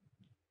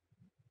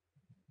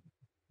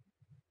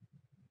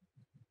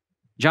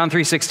 John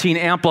 3:16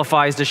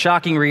 amplifies the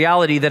shocking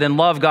reality that in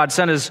love, God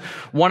sent his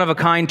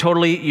one-of-a-kind,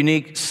 totally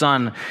unique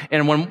Son.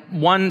 And when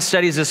one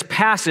studies this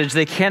passage,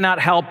 they cannot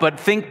help but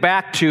think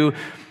back to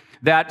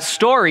that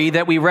story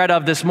that we read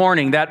of this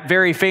morning, that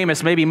very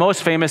famous, maybe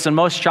most famous and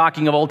most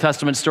shocking of Old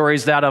Testament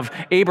stories, that of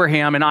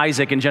Abraham and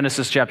Isaac in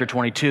Genesis chapter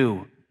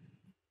 22.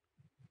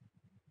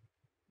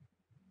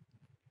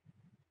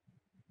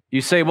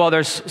 You say, well,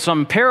 there's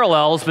some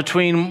parallels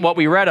between what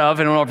we read of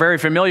and we're very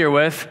familiar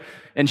with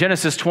in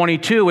Genesis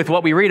 22 with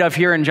what we read of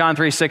here in John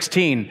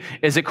 3:16.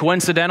 Is it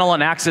coincidental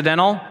and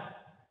accidental?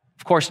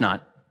 Of course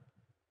not.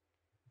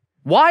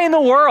 Why in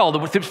the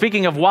world,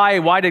 speaking of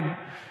why did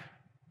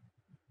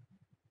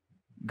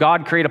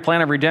God create a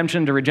plan of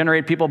redemption to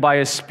regenerate people by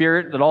his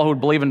Spirit, that all who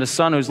would believe in the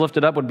Son who's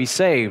lifted up would be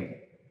saved?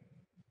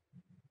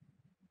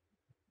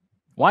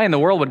 Why in the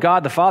world would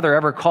God the Father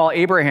ever call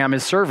Abraham,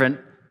 his servant,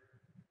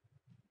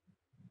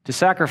 to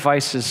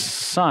sacrifice his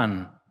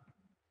son?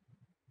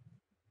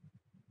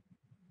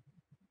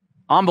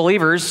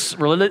 Unbelievers,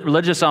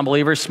 religious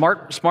unbelievers,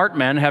 smart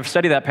men have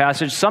studied that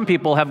passage. Some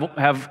people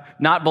have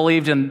not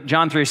believed in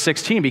John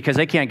 3:16 because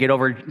they can't get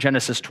over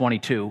Genesis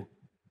 22.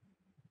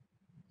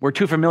 We're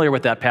too familiar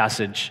with that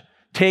passage.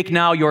 Take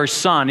now your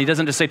son. He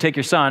doesn't just say take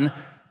your son.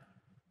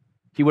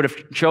 He would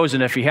have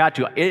chosen, if he had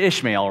to,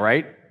 Ishmael,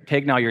 right?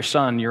 Take now your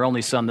son, your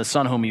only son, the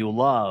son whom you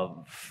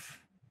love,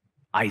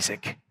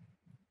 Isaac.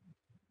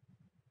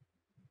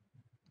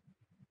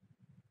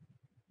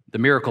 The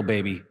miracle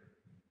baby.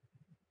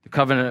 The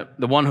covenant,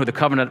 the one who the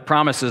covenant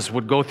promises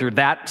would go through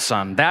that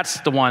son. That's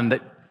the one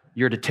that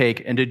you're to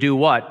take. And to do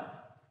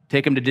what?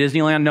 Take him to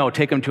Disneyland? No,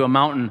 take him to a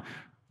mountain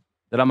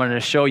that I'm going to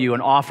show you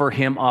and offer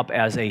him up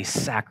as a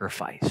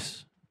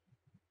sacrifice.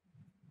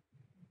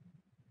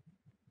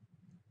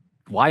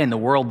 Why in the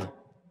world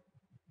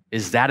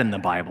is that in the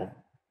Bible?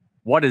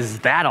 What is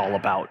that all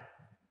about?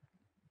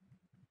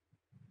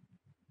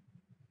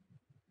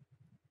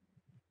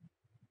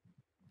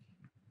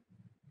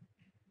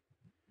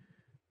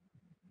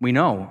 We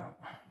know.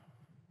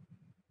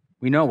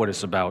 We know what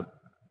it's about.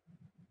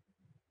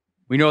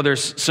 We know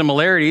there's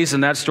similarities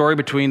in that story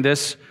between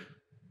this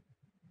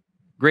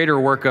greater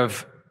work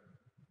of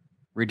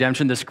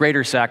redemption, this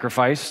greater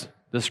sacrifice,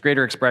 this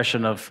greater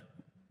expression of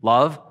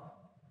love,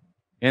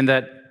 in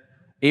that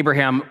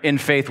Abraham, in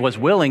faith, was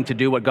willing to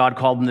do what God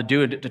called him to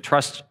do, to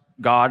trust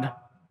God.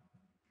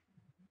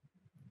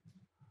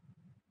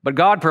 But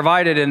God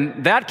provided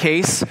in that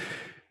case,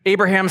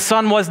 Abraham's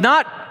son was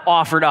not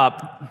offered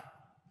up.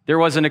 There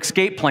was an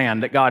escape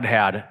plan that God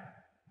had.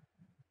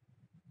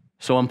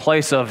 So in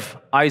place of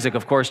Isaac,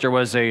 of course, there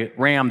was a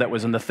ram that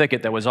was in the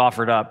thicket that was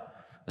offered up,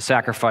 a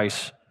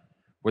sacrifice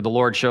where the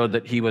Lord showed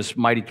that he was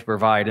mighty to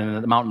provide. And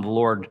in the mountain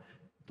of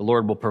the the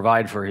Lord will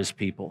provide for his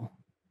people.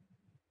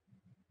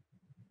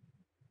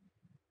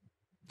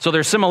 So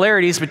there's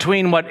similarities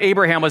between what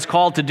Abraham was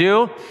called to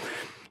do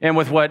and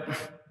with what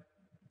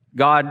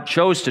God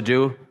chose to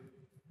do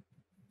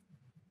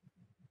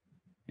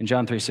in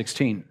John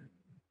 3:16.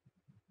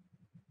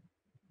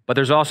 But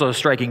there's also a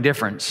striking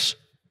difference.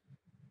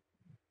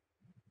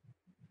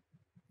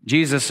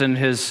 Jesus, in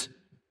his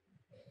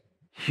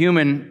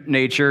human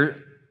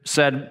nature,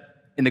 said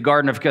in the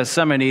Garden of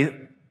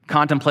Gethsemane,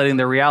 contemplating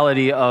the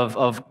reality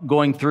of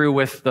going through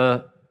with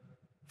the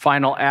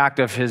final act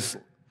of his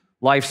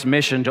life's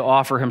mission to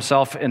offer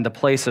himself in the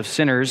place of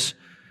sinners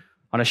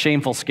on a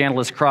shameful,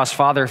 scandalous cross,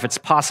 "Father, if it's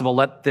possible,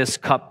 let this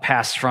cup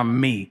pass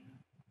from me.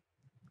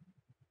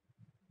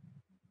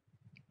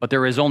 But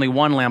there is only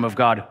one Lamb of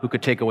God who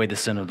could take away the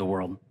sin of the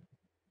world."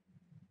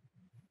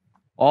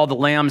 All the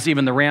lambs,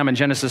 even the ram in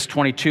Genesis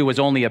 22, was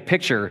only a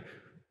picture,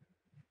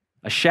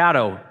 a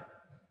shadow.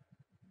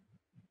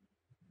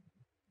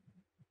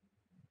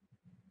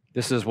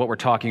 This is what we're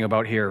talking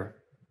about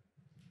here.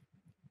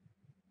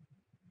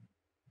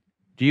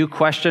 Do you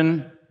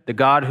question the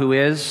God who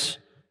is?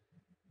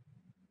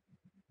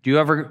 Do you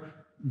ever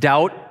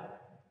doubt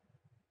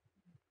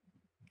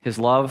his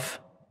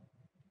love?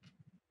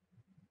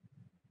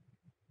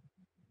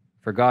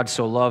 For God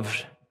so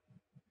loved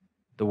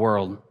the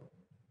world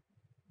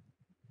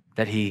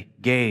that he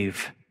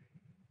gave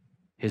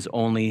his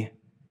only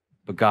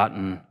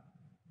begotten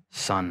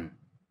Son.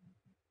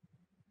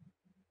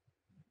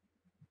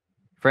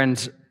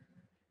 Friends,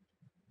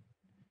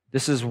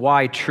 this is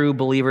why true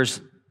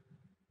believers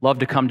love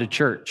to come to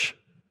church.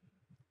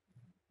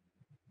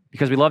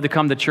 Because we love to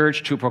come to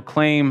church to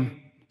proclaim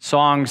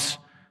songs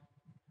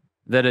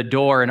that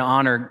adore and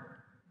honor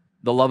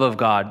the love of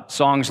God.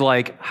 Songs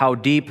like "How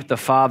Deep the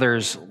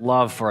Father's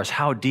Love for Us."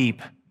 How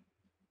deep.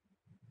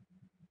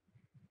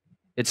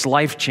 It's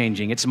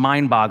life-changing. It's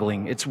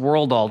mind-boggling. It's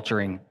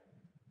world-altering.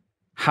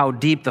 How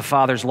deep the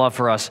Father's love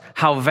for us.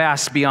 How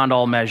vast beyond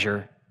all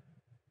measure.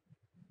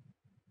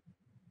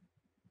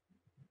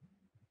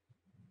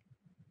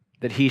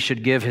 That he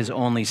should give his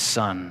only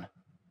Son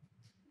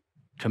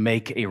to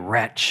make a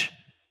wretch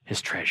his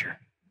treasure.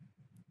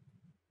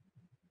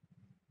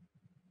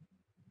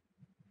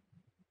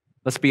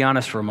 Let's be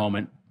honest for a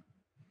moment.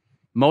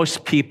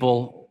 Most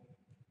people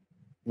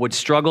would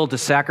struggle to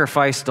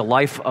sacrifice the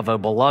life of a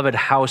beloved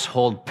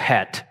household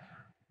pet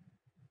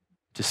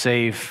to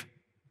save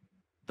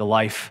the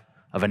life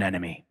of an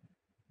enemy.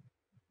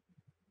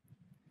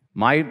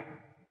 My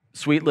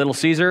sweet little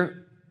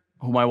Caesar,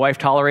 who my wife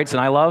tolerates and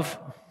I love,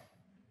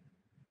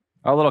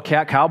 our little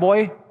cat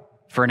Cowboy,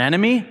 for an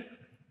enemy?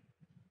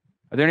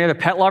 Are there any other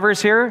pet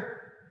lovers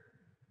here?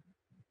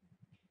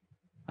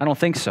 I don't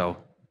think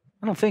so.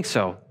 I don't think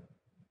so.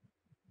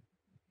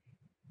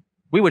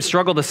 We would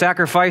struggle to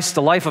sacrifice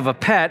the life of a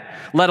pet,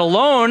 let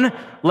alone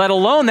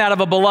that of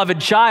a beloved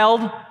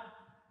child.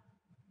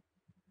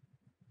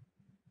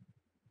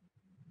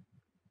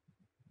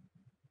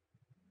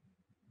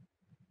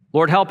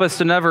 Lord, help us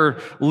to never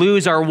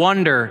lose our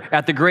wonder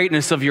at the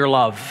greatness of your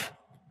love.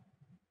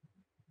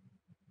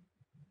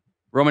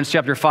 Romans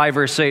chapter 5,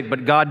 verse 8,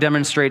 "But God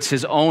demonstrates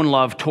his own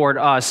love toward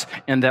us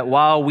in that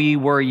while we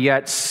were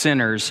yet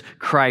sinners,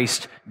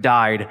 Christ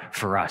died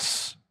for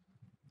us."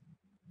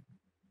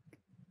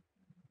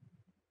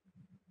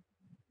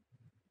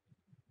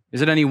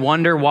 Is it any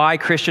wonder why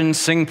Christians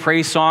sing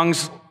praise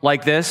songs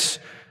like this?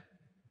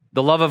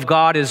 The love of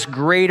God is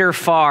greater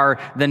far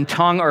than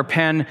tongue or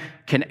pen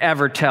can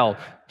ever tell.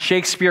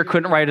 Shakespeare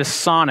couldn't write a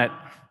sonnet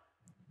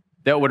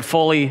that would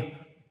fully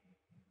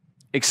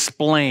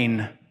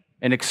explain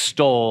and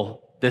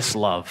extol this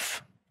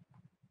love,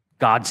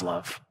 God's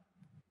love.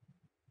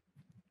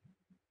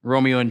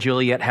 Romeo and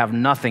Juliet have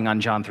nothing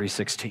on John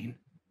 3:16.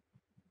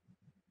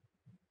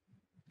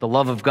 The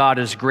love of God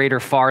is greater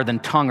far than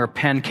tongue or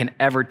pen can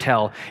ever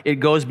tell. It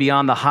goes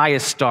beyond the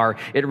highest star.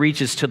 It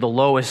reaches to the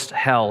lowest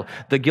hell.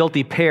 The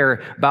guilty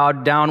pair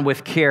bowed down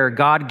with care.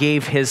 God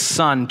gave his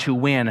Son to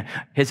win.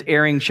 His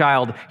erring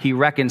child he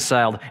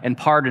reconciled and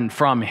pardoned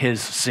from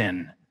his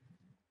sin.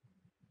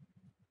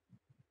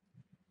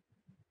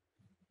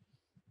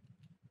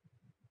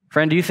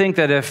 Friend, do you think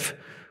that if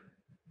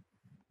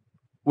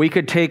we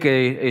could take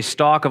a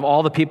stock of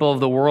all the people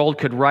of the world,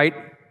 could write,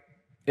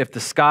 if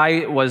the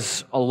sky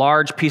was a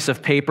large piece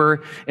of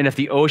paper and if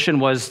the ocean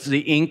was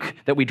the ink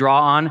that we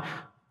draw on,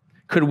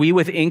 could we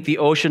with ink the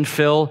ocean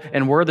fill,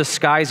 and were the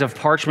skies of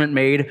parchment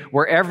made,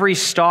 were every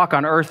stalk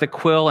on earth a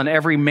quill and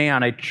every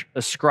man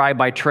a scribe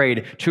by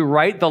trade, to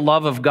write the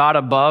love of God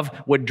above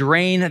would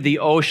drain the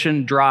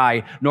ocean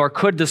dry, nor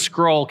could the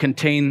scroll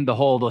contain the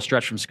whole, though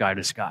stretched from sky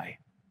to sky.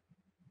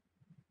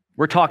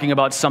 We're talking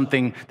about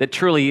something that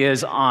truly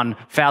is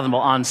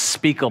unfathomable,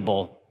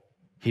 unspeakable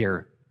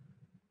here.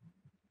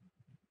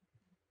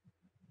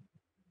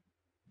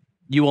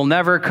 You will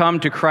never come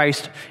to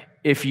Christ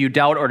if you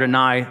doubt or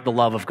deny the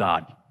love of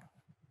God.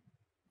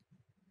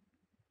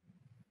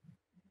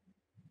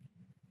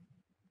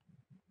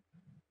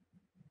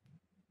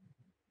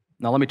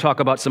 Now let me talk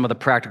about some of the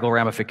practical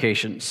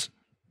ramifications.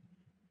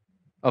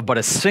 of but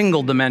a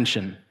single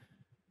dimension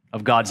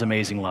of God's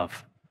amazing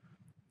love.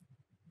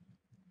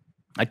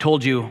 I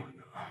told you,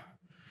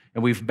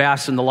 and we've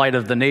basked in the light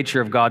of the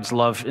nature of God's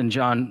love in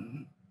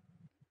John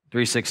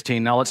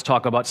 3:16. Now let's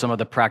talk about some of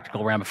the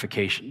practical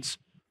ramifications.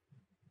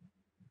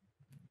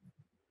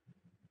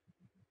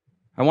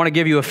 I want to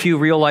give you a few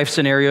real-life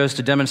scenarios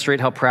to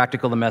demonstrate how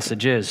practical the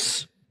message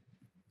is.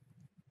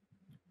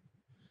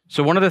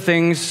 So one of the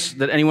things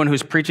that anyone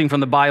who's preaching from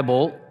the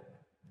Bible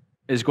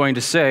is going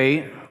to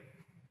say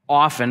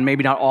often,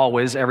 maybe not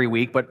always, every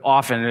week, but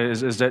often,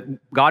 is that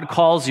God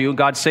calls you,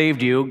 God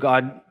saved you,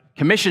 God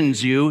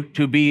commissions you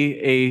to be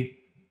a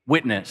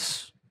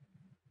witness,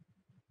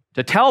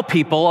 to tell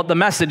people the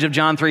message of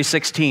John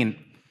 3:16,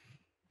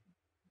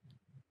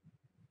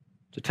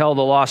 to tell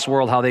the lost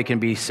world how they can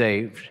be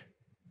saved,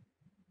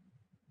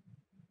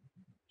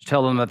 to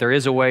tell them that there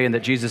is a way and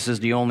that Jesus is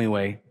the only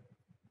way.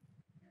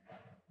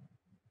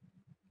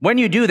 When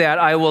you do that,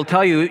 I will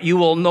tell you, you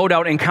will no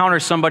doubt encounter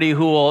somebody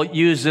who will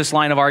use this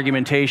line of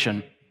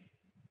argumentation.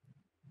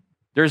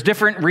 There's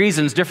different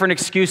reasons, different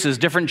excuses,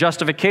 different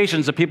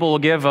justifications that people will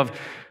give of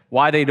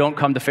why they don't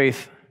come to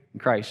faith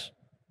in Christ.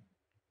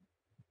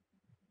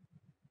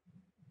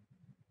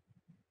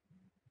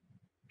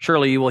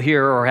 Surely you will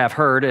hear or have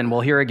heard, and will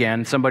hear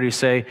again, somebody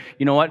say,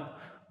 you know what?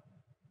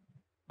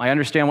 I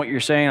understand what you're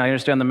saying. I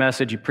understand the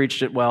message. You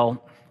preached it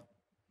well.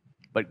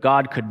 But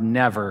God could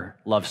never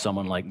love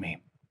someone like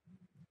me.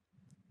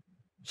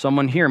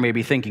 Someone here may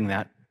be thinking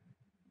that.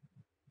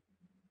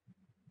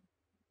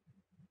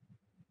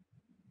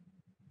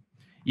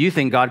 You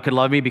think God could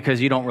love me because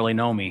you don't really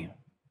know me.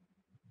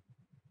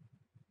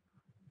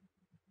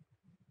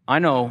 I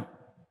know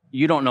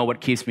you don't know what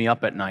keeps me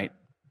up at night.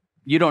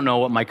 You don't know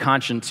what my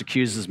conscience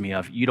accuses me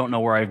of. You don't know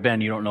where I've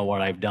been. You don't know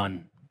what I've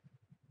done.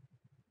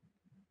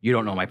 You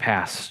don't know my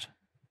past.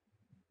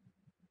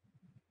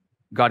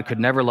 God could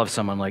never love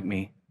someone like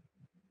me.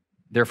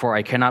 Therefore,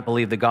 I cannot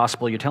believe the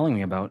gospel you're telling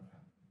me about.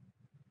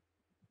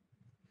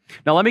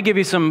 Now, let me give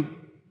you some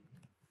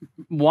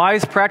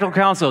wise practical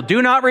counsel.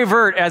 Do not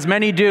revert, as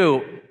many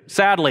do,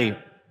 sadly,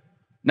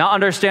 not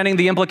understanding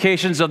the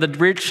implications of the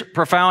rich,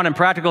 profound, and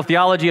practical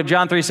theology of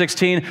John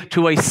 3:16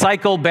 to a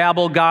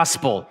psychobabble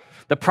gospel.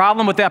 The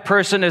problem with that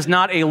person is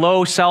not a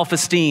low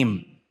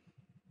self-esteem.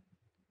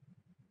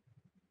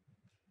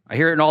 I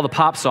hear it in all the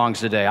pop songs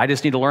today. I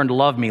just need to learn to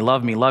love me,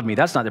 love me, love me.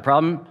 That's not the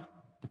problem.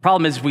 The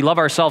problem is we love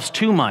ourselves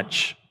too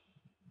much.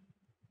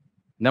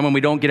 And then when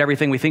we don't get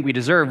everything we think we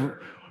deserve,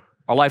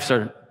 our life's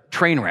a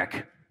train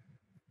wreck.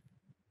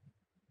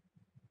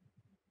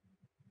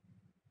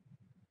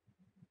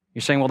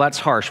 You're saying, well, that's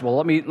harsh. Well,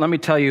 let me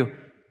tell you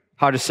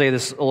how to say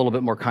this a little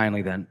bit more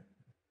kindly then.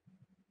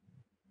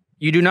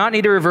 You do not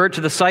need to revert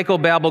to the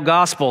psychobabble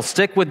gospel.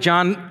 Stick with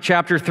John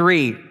chapter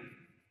 3.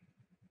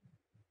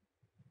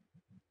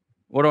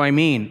 What do I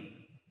mean?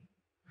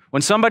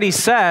 When somebody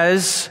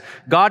says,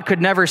 God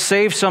could never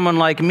save someone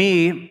like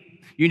me,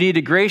 you need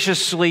to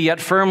graciously yet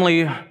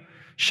firmly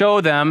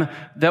show them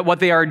that what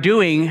they are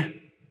doing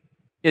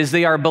is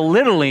they are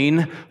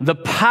belittling the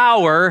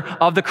power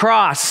of the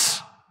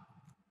cross.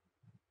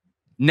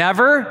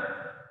 Never?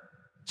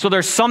 So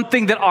there's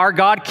something that our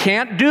God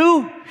can't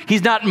do?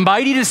 He's not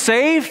mighty to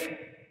save?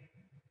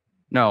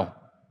 No.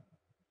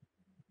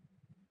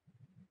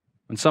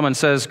 When someone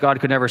says God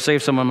could never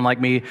save someone like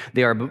me,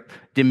 they are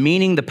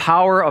demeaning the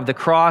power of the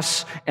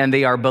cross, and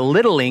they are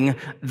belittling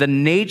the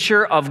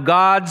nature of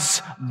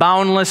God's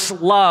boundless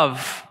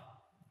love.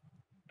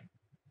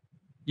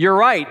 You're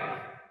right.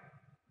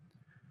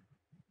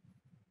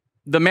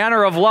 The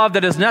manner of love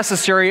that is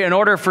necessary in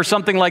order for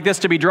something like this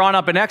to be drawn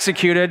up and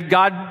executed,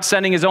 God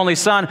sending His only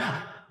Son.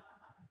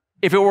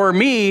 If it were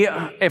me,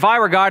 if I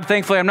were God,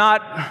 thankfully I'm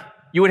not,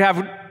 you would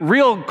have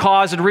real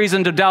cause and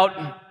reason to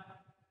doubt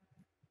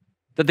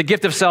that the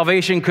gift of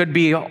salvation could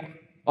be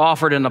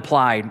offered and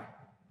applied.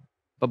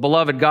 But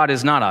beloved, God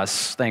is not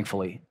us,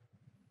 thankfully.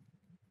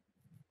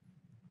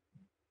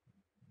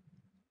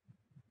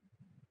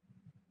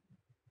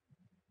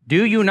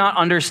 Do you not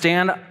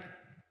understand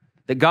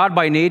that God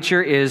by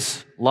nature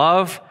is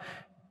love?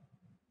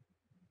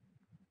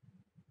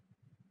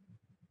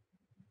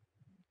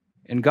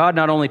 And God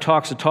not only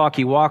talks the talk,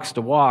 He walks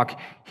the walk.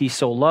 He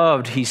so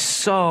loved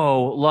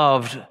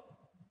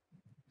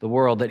the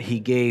world that He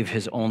gave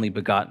His only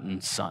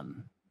begotten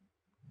Son.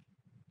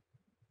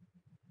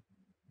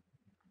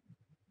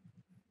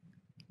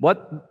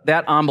 What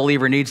that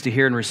unbeliever needs to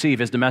hear and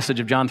receive is the message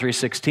of John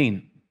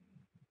 3:16.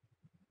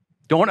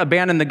 Don't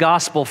abandon the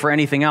gospel for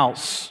anything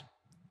else.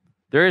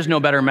 There is no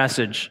better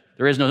message.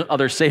 There is no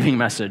other saving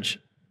message.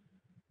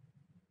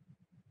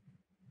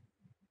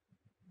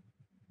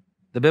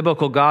 The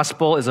biblical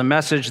gospel is a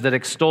message that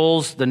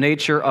extols the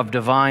nature of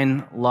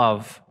divine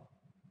love.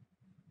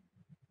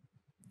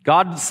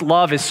 God's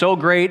love is so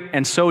great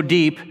and so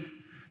deep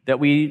that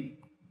we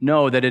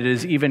know that it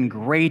is even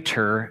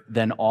greater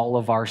than all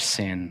of our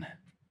sin.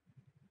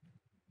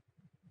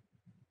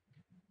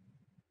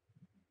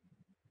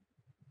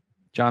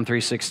 John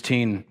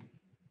 3:16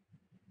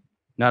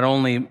 not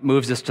only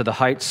moves us to the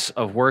heights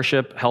of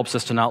worship, helps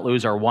us to not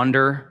lose our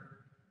wonder,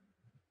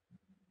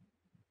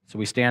 So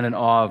we stand in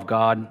awe of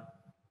God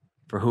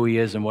for who he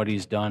is and what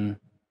he's done.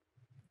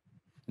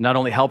 It not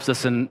only helps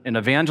us in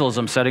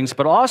evangelism settings,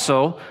 but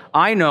also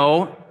I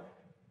know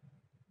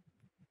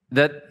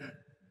that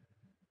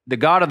the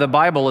God of the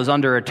Bible is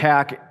under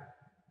attack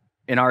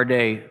in our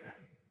day.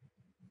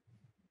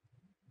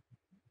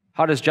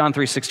 How does John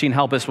 3:16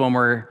 help us when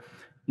we're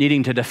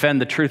needing to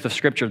defend the truth of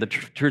Scripture, the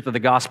truth of the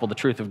gospel, the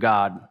truth of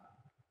God?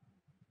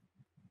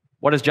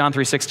 What does John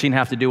 3:16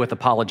 have to do with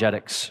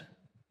apologetics?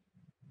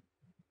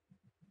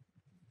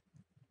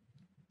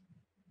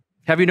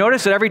 Have you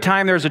noticed that every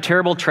time there's a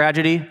terrible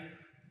tragedy,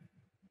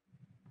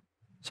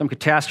 some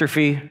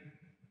catastrophe,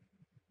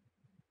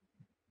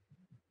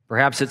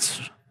 perhaps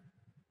it's,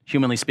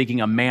 humanly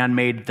speaking, a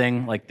man-made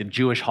thing like the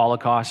Jewish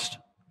Holocaust,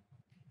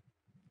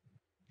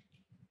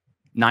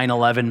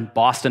 9/11,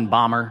 Boston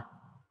bomber.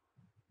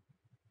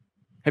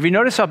 Have you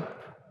noticed how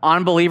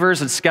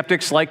unbelievers and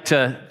skeptics like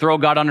to throw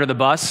God under the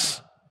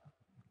bus?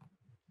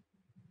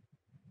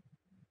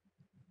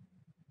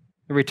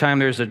 Every time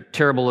there's a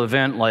terrible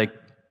event like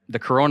the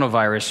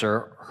coronavirus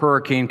or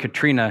Hurricane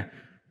Katrina,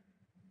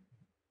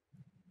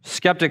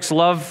 skeptics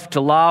love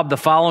to lob the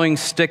following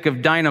stick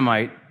of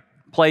dynamite,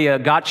 play a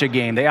gotcha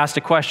game. They ask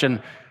the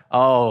question,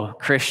 oh,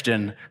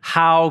 Christian,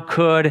 how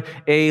could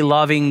a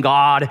loving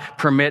God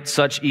permit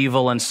such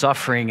evil and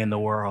suffering in the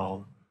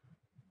world?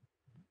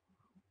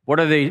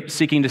 What are they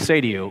seeking to say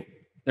to you?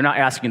 They're not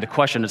asking the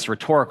question, it's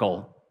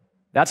rhetorical.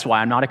 That's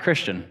why I'm not a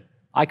Christian.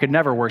 I could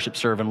never worship,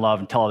 serve, and love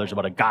and tell others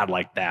about a God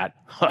like that.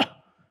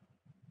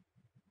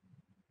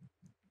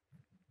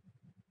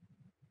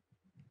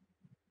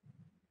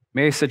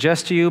 May I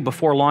suggest to you,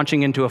 before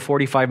launching into a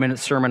 45-minute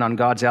sermon on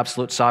God's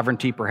absolute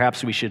sovereignty,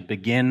 perhaps we should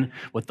begin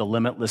with the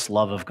limitless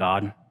love of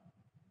God.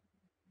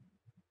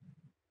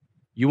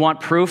 You want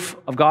proof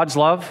of God's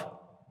love?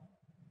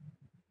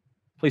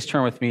 Please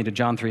turn with me to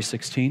John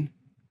 3:16.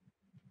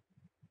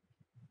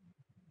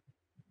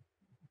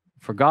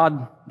 For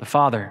God the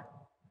Father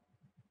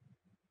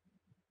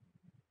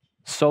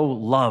so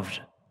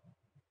loved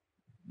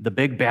the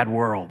big bad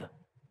world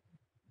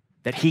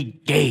that he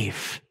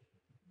gave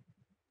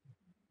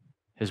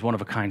his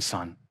one-of-a-kind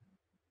Son,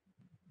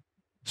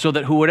 so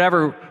that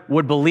whoever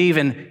would believe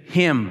in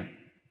him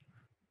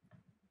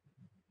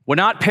would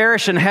not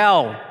perish in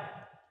hell.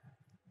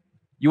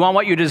 You want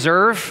what you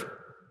deserve?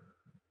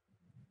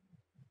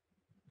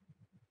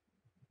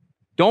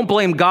 Don't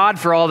blame God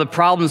for all the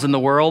problems in the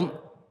world.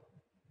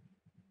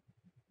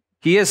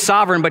 He is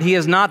sovereign, but he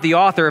is not the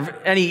author of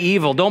any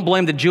evil. Don't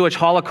blame the Jewish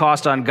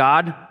Holocaust on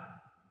God.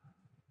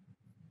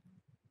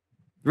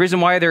 The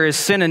reason why there is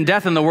sin and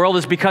death in the world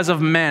is because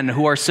of men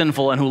who are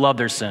sinful and who love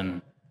their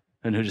sin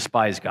and who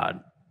despise God.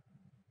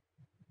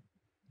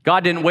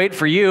 God didn't wait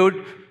for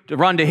you to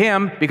run to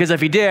him, because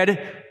if he did,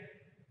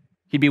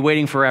 he'd be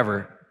waiting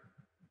forever.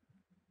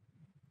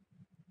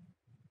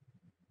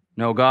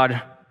 No,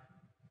 God,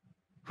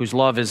 whose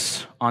love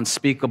is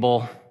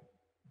unspeakable,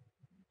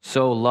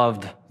 so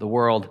loved the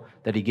world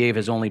that he gave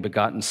his only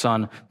begotten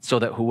Son, so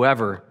that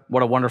whoever,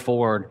 what a wonderful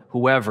word,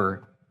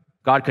 whoever,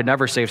 God could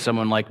never save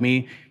someone like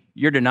me.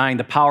 You're denying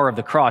the power of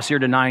the cross. You're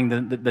denying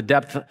the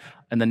depth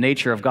and the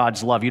nature of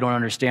God's love. You don't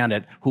understand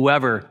it.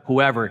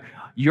 Whoever,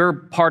 you're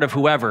part of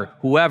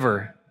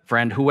whoever,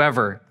 friend,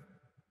 whoever,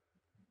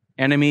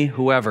 enemy,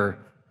 whoever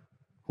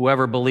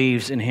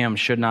believes in him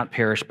should not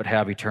perish but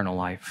have eternal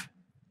life.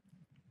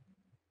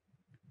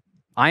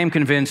 I am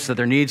convinced that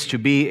there needs to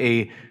be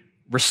a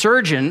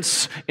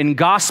resurgence in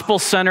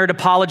gospel-centered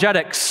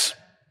apologetics.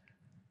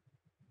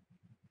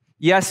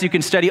 Yes, you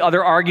can study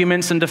other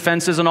arguments and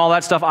defenses and all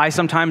that stuff. I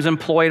sometimes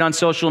employ it on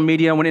social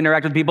media when I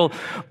interact with people,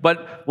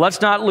 but let's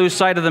not lose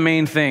sight of the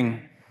main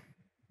thing.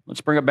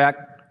 Let's bring it back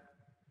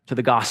to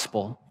the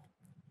gospel.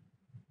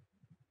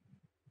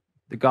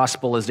 The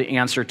gospel is the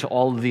answer to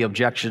all of the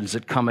objections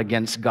that come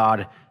against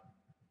God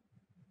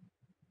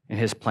and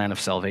his plan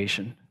of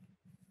salvation.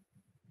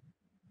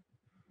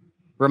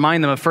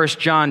 Remind them of 1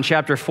 John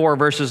chapter 4,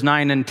 verses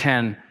 9 and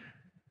 10.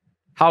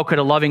 How could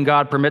a loving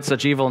God permit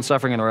such evil and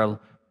suffering in the world?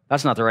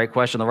 That's not the right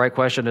question. The right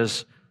question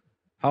is,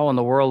 how in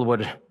the world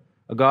would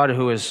a God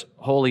who is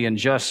holy and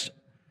just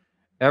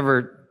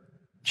ever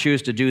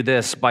choose to do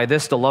this? By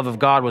this the love of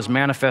God was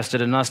manifested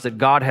in us, that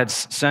God had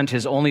sent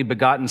his only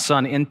begotten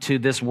Son into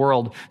this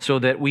world so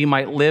that we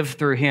might live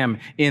through him.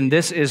 In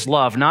this is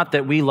love, not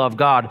that we love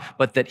God,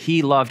 but that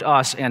he loved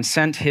us and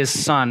sent his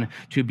Son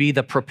to be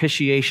the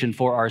propitiation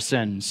for our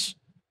sins.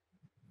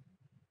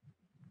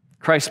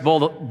 Christ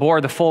bore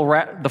the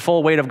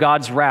full weight of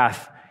God's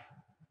wrath.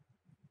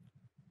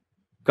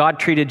 God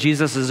treated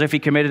Jesus as if he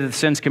committed the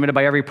sins committed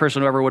by every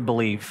person who ever would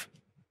believe.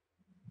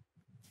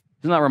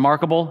 Isn't that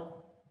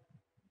remarkable?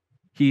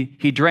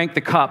 He drank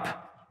the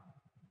cup.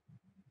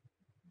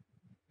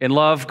 In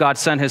love, God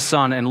sent his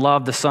Son. In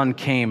love, the Son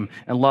came.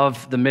 In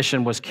love, the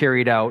mission was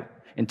carried out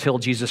until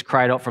Jesus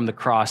cried out from the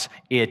cross,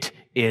 "It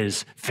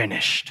is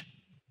finished."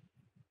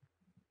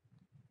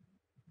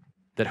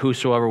 That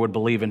whosoever would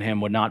believe in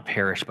him would not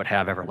perish but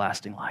have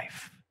everlasting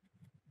life.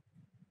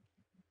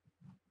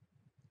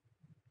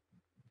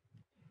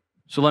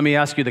 So let me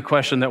ask you the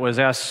question that was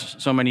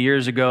asked so many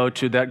years ago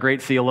to that great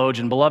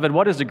theologian. Beloved,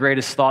 what is the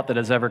greatest thought that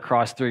has ever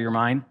crossed through your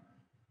mind?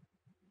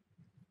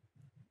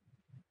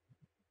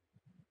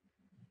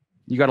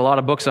 You got a lot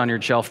of books on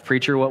your shelf,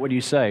 preacher. What would you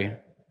say?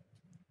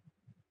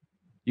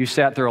 You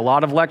sat through a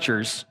lot of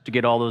lectures to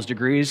get all those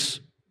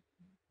degrees.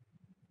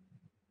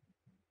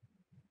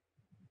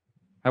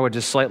 I would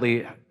just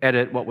slightly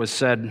edit what was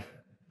said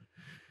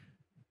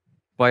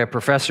by a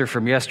professor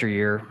from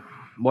yesteryear.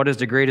 What is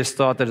the greatest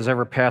thought that has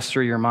ever passed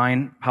through your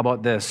mind? How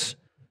about this?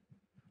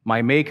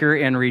 My Maker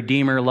and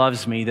Redeemer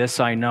loves me,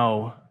 this I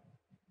know,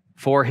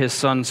 for his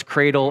Son's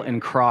cradle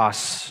and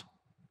cross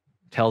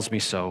tells me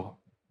so.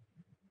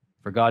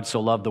 For God so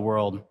loved the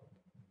world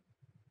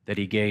that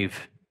he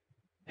gave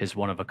his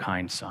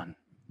one-of-a-kind Son.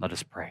 Let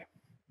us pray.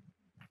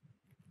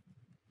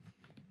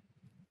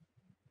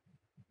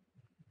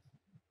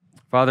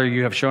 Father,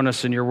 you have shown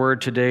us in your word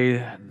today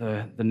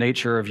the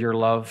nature of your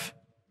love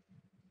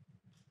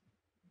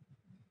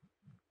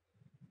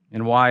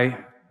and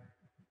why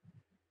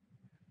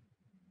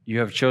you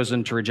have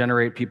chosen to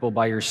regenerate people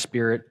by your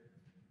Spirit,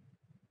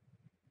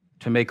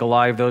 to make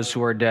alive those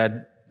who are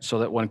dead, so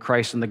that when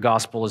Christ and the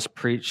gospel is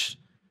preached,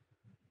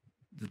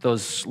 that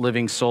those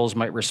living souls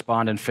might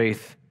respond in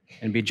faith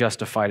and be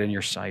justified in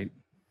your sight.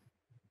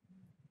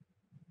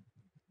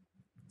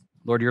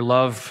 Lord, your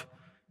love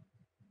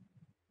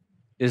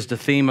is the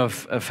theme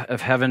of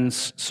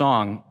heaven's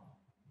song.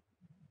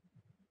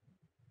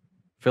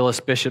 Phyllis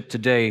Bishop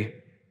today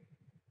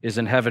is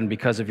in heaven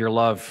because of your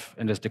love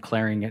and is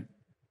declaring it.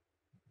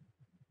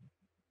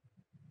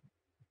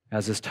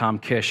 As is Tom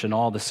Kish and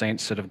all the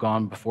saints that have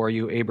gone before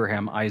you,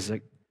 Abraham,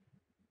 Isaac.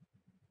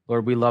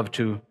 Lord, we love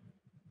to.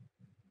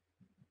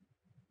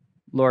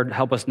 Lord,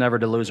 help us never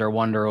to lose our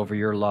wonder over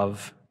your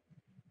love,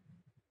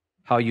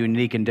 how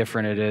unique and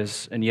different it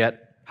is, and yet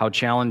how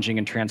challenging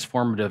and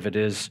transformative it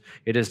is.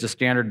 It is the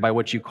standard by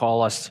which you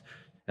call us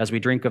as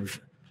we drink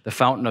of the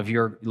fountain of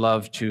your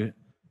love to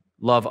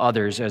love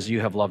others as you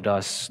have loved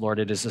us. Lord,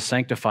 it is a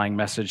sanctifying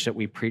message that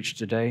we preach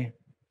today.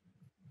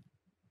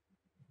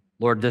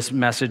 Lord, this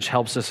message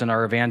helps us in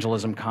our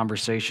evangelism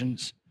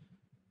conversations.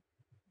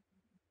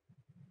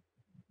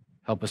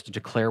 Help us to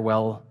declare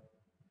well,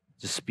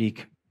 to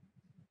speak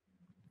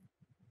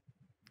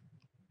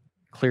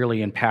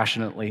clearly and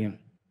passionately,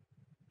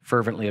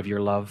 fervently of your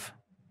love.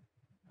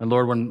 And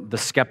Lord, when the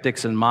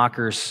skeptics and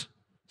mockers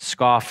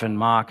scoff and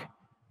mock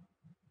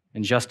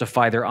and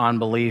justify their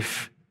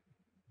unbelief,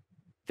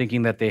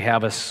 thinking that they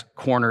have us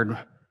cornered,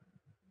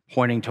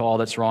 pointing to all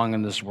that's wrong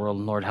in this world,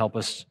 Lord, help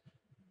us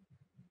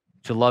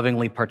to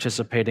lovingly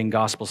participate in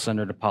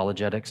gospel-centered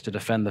apologetics, to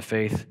defend the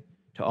faith,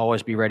 to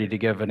always be ready to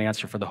give an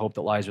answer for the hope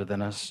that lies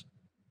within us.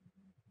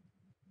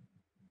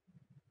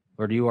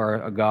 Lord, you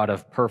are a God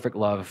of perfect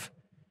love.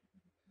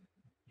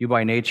 You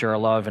by nature are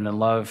love, and in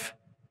love,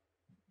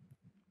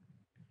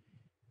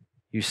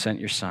 you sent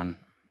your Son.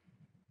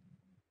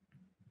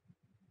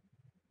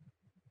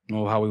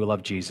 Oh, how we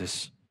love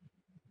Jesus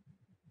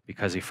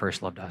because he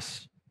first loved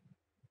us.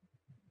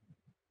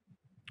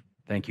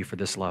 Thank you for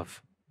this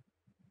love.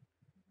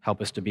 Help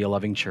us to be a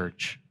loving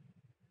church.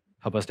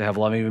 Help us to have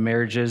loving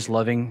marriages,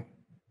 loving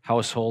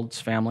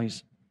households,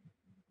 families,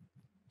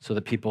 so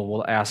that people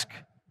will ask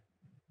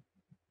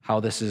how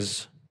this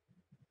is,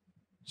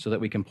 so that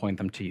we can point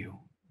them to you.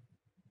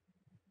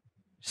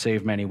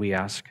 Save many, we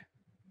ask,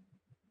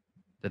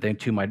 that they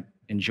too might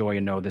enjoy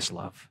and know this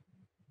love.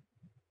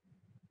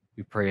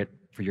 We pray it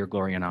for your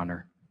glory and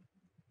honor.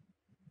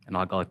 And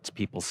all God's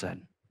people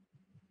said,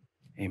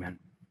 amen.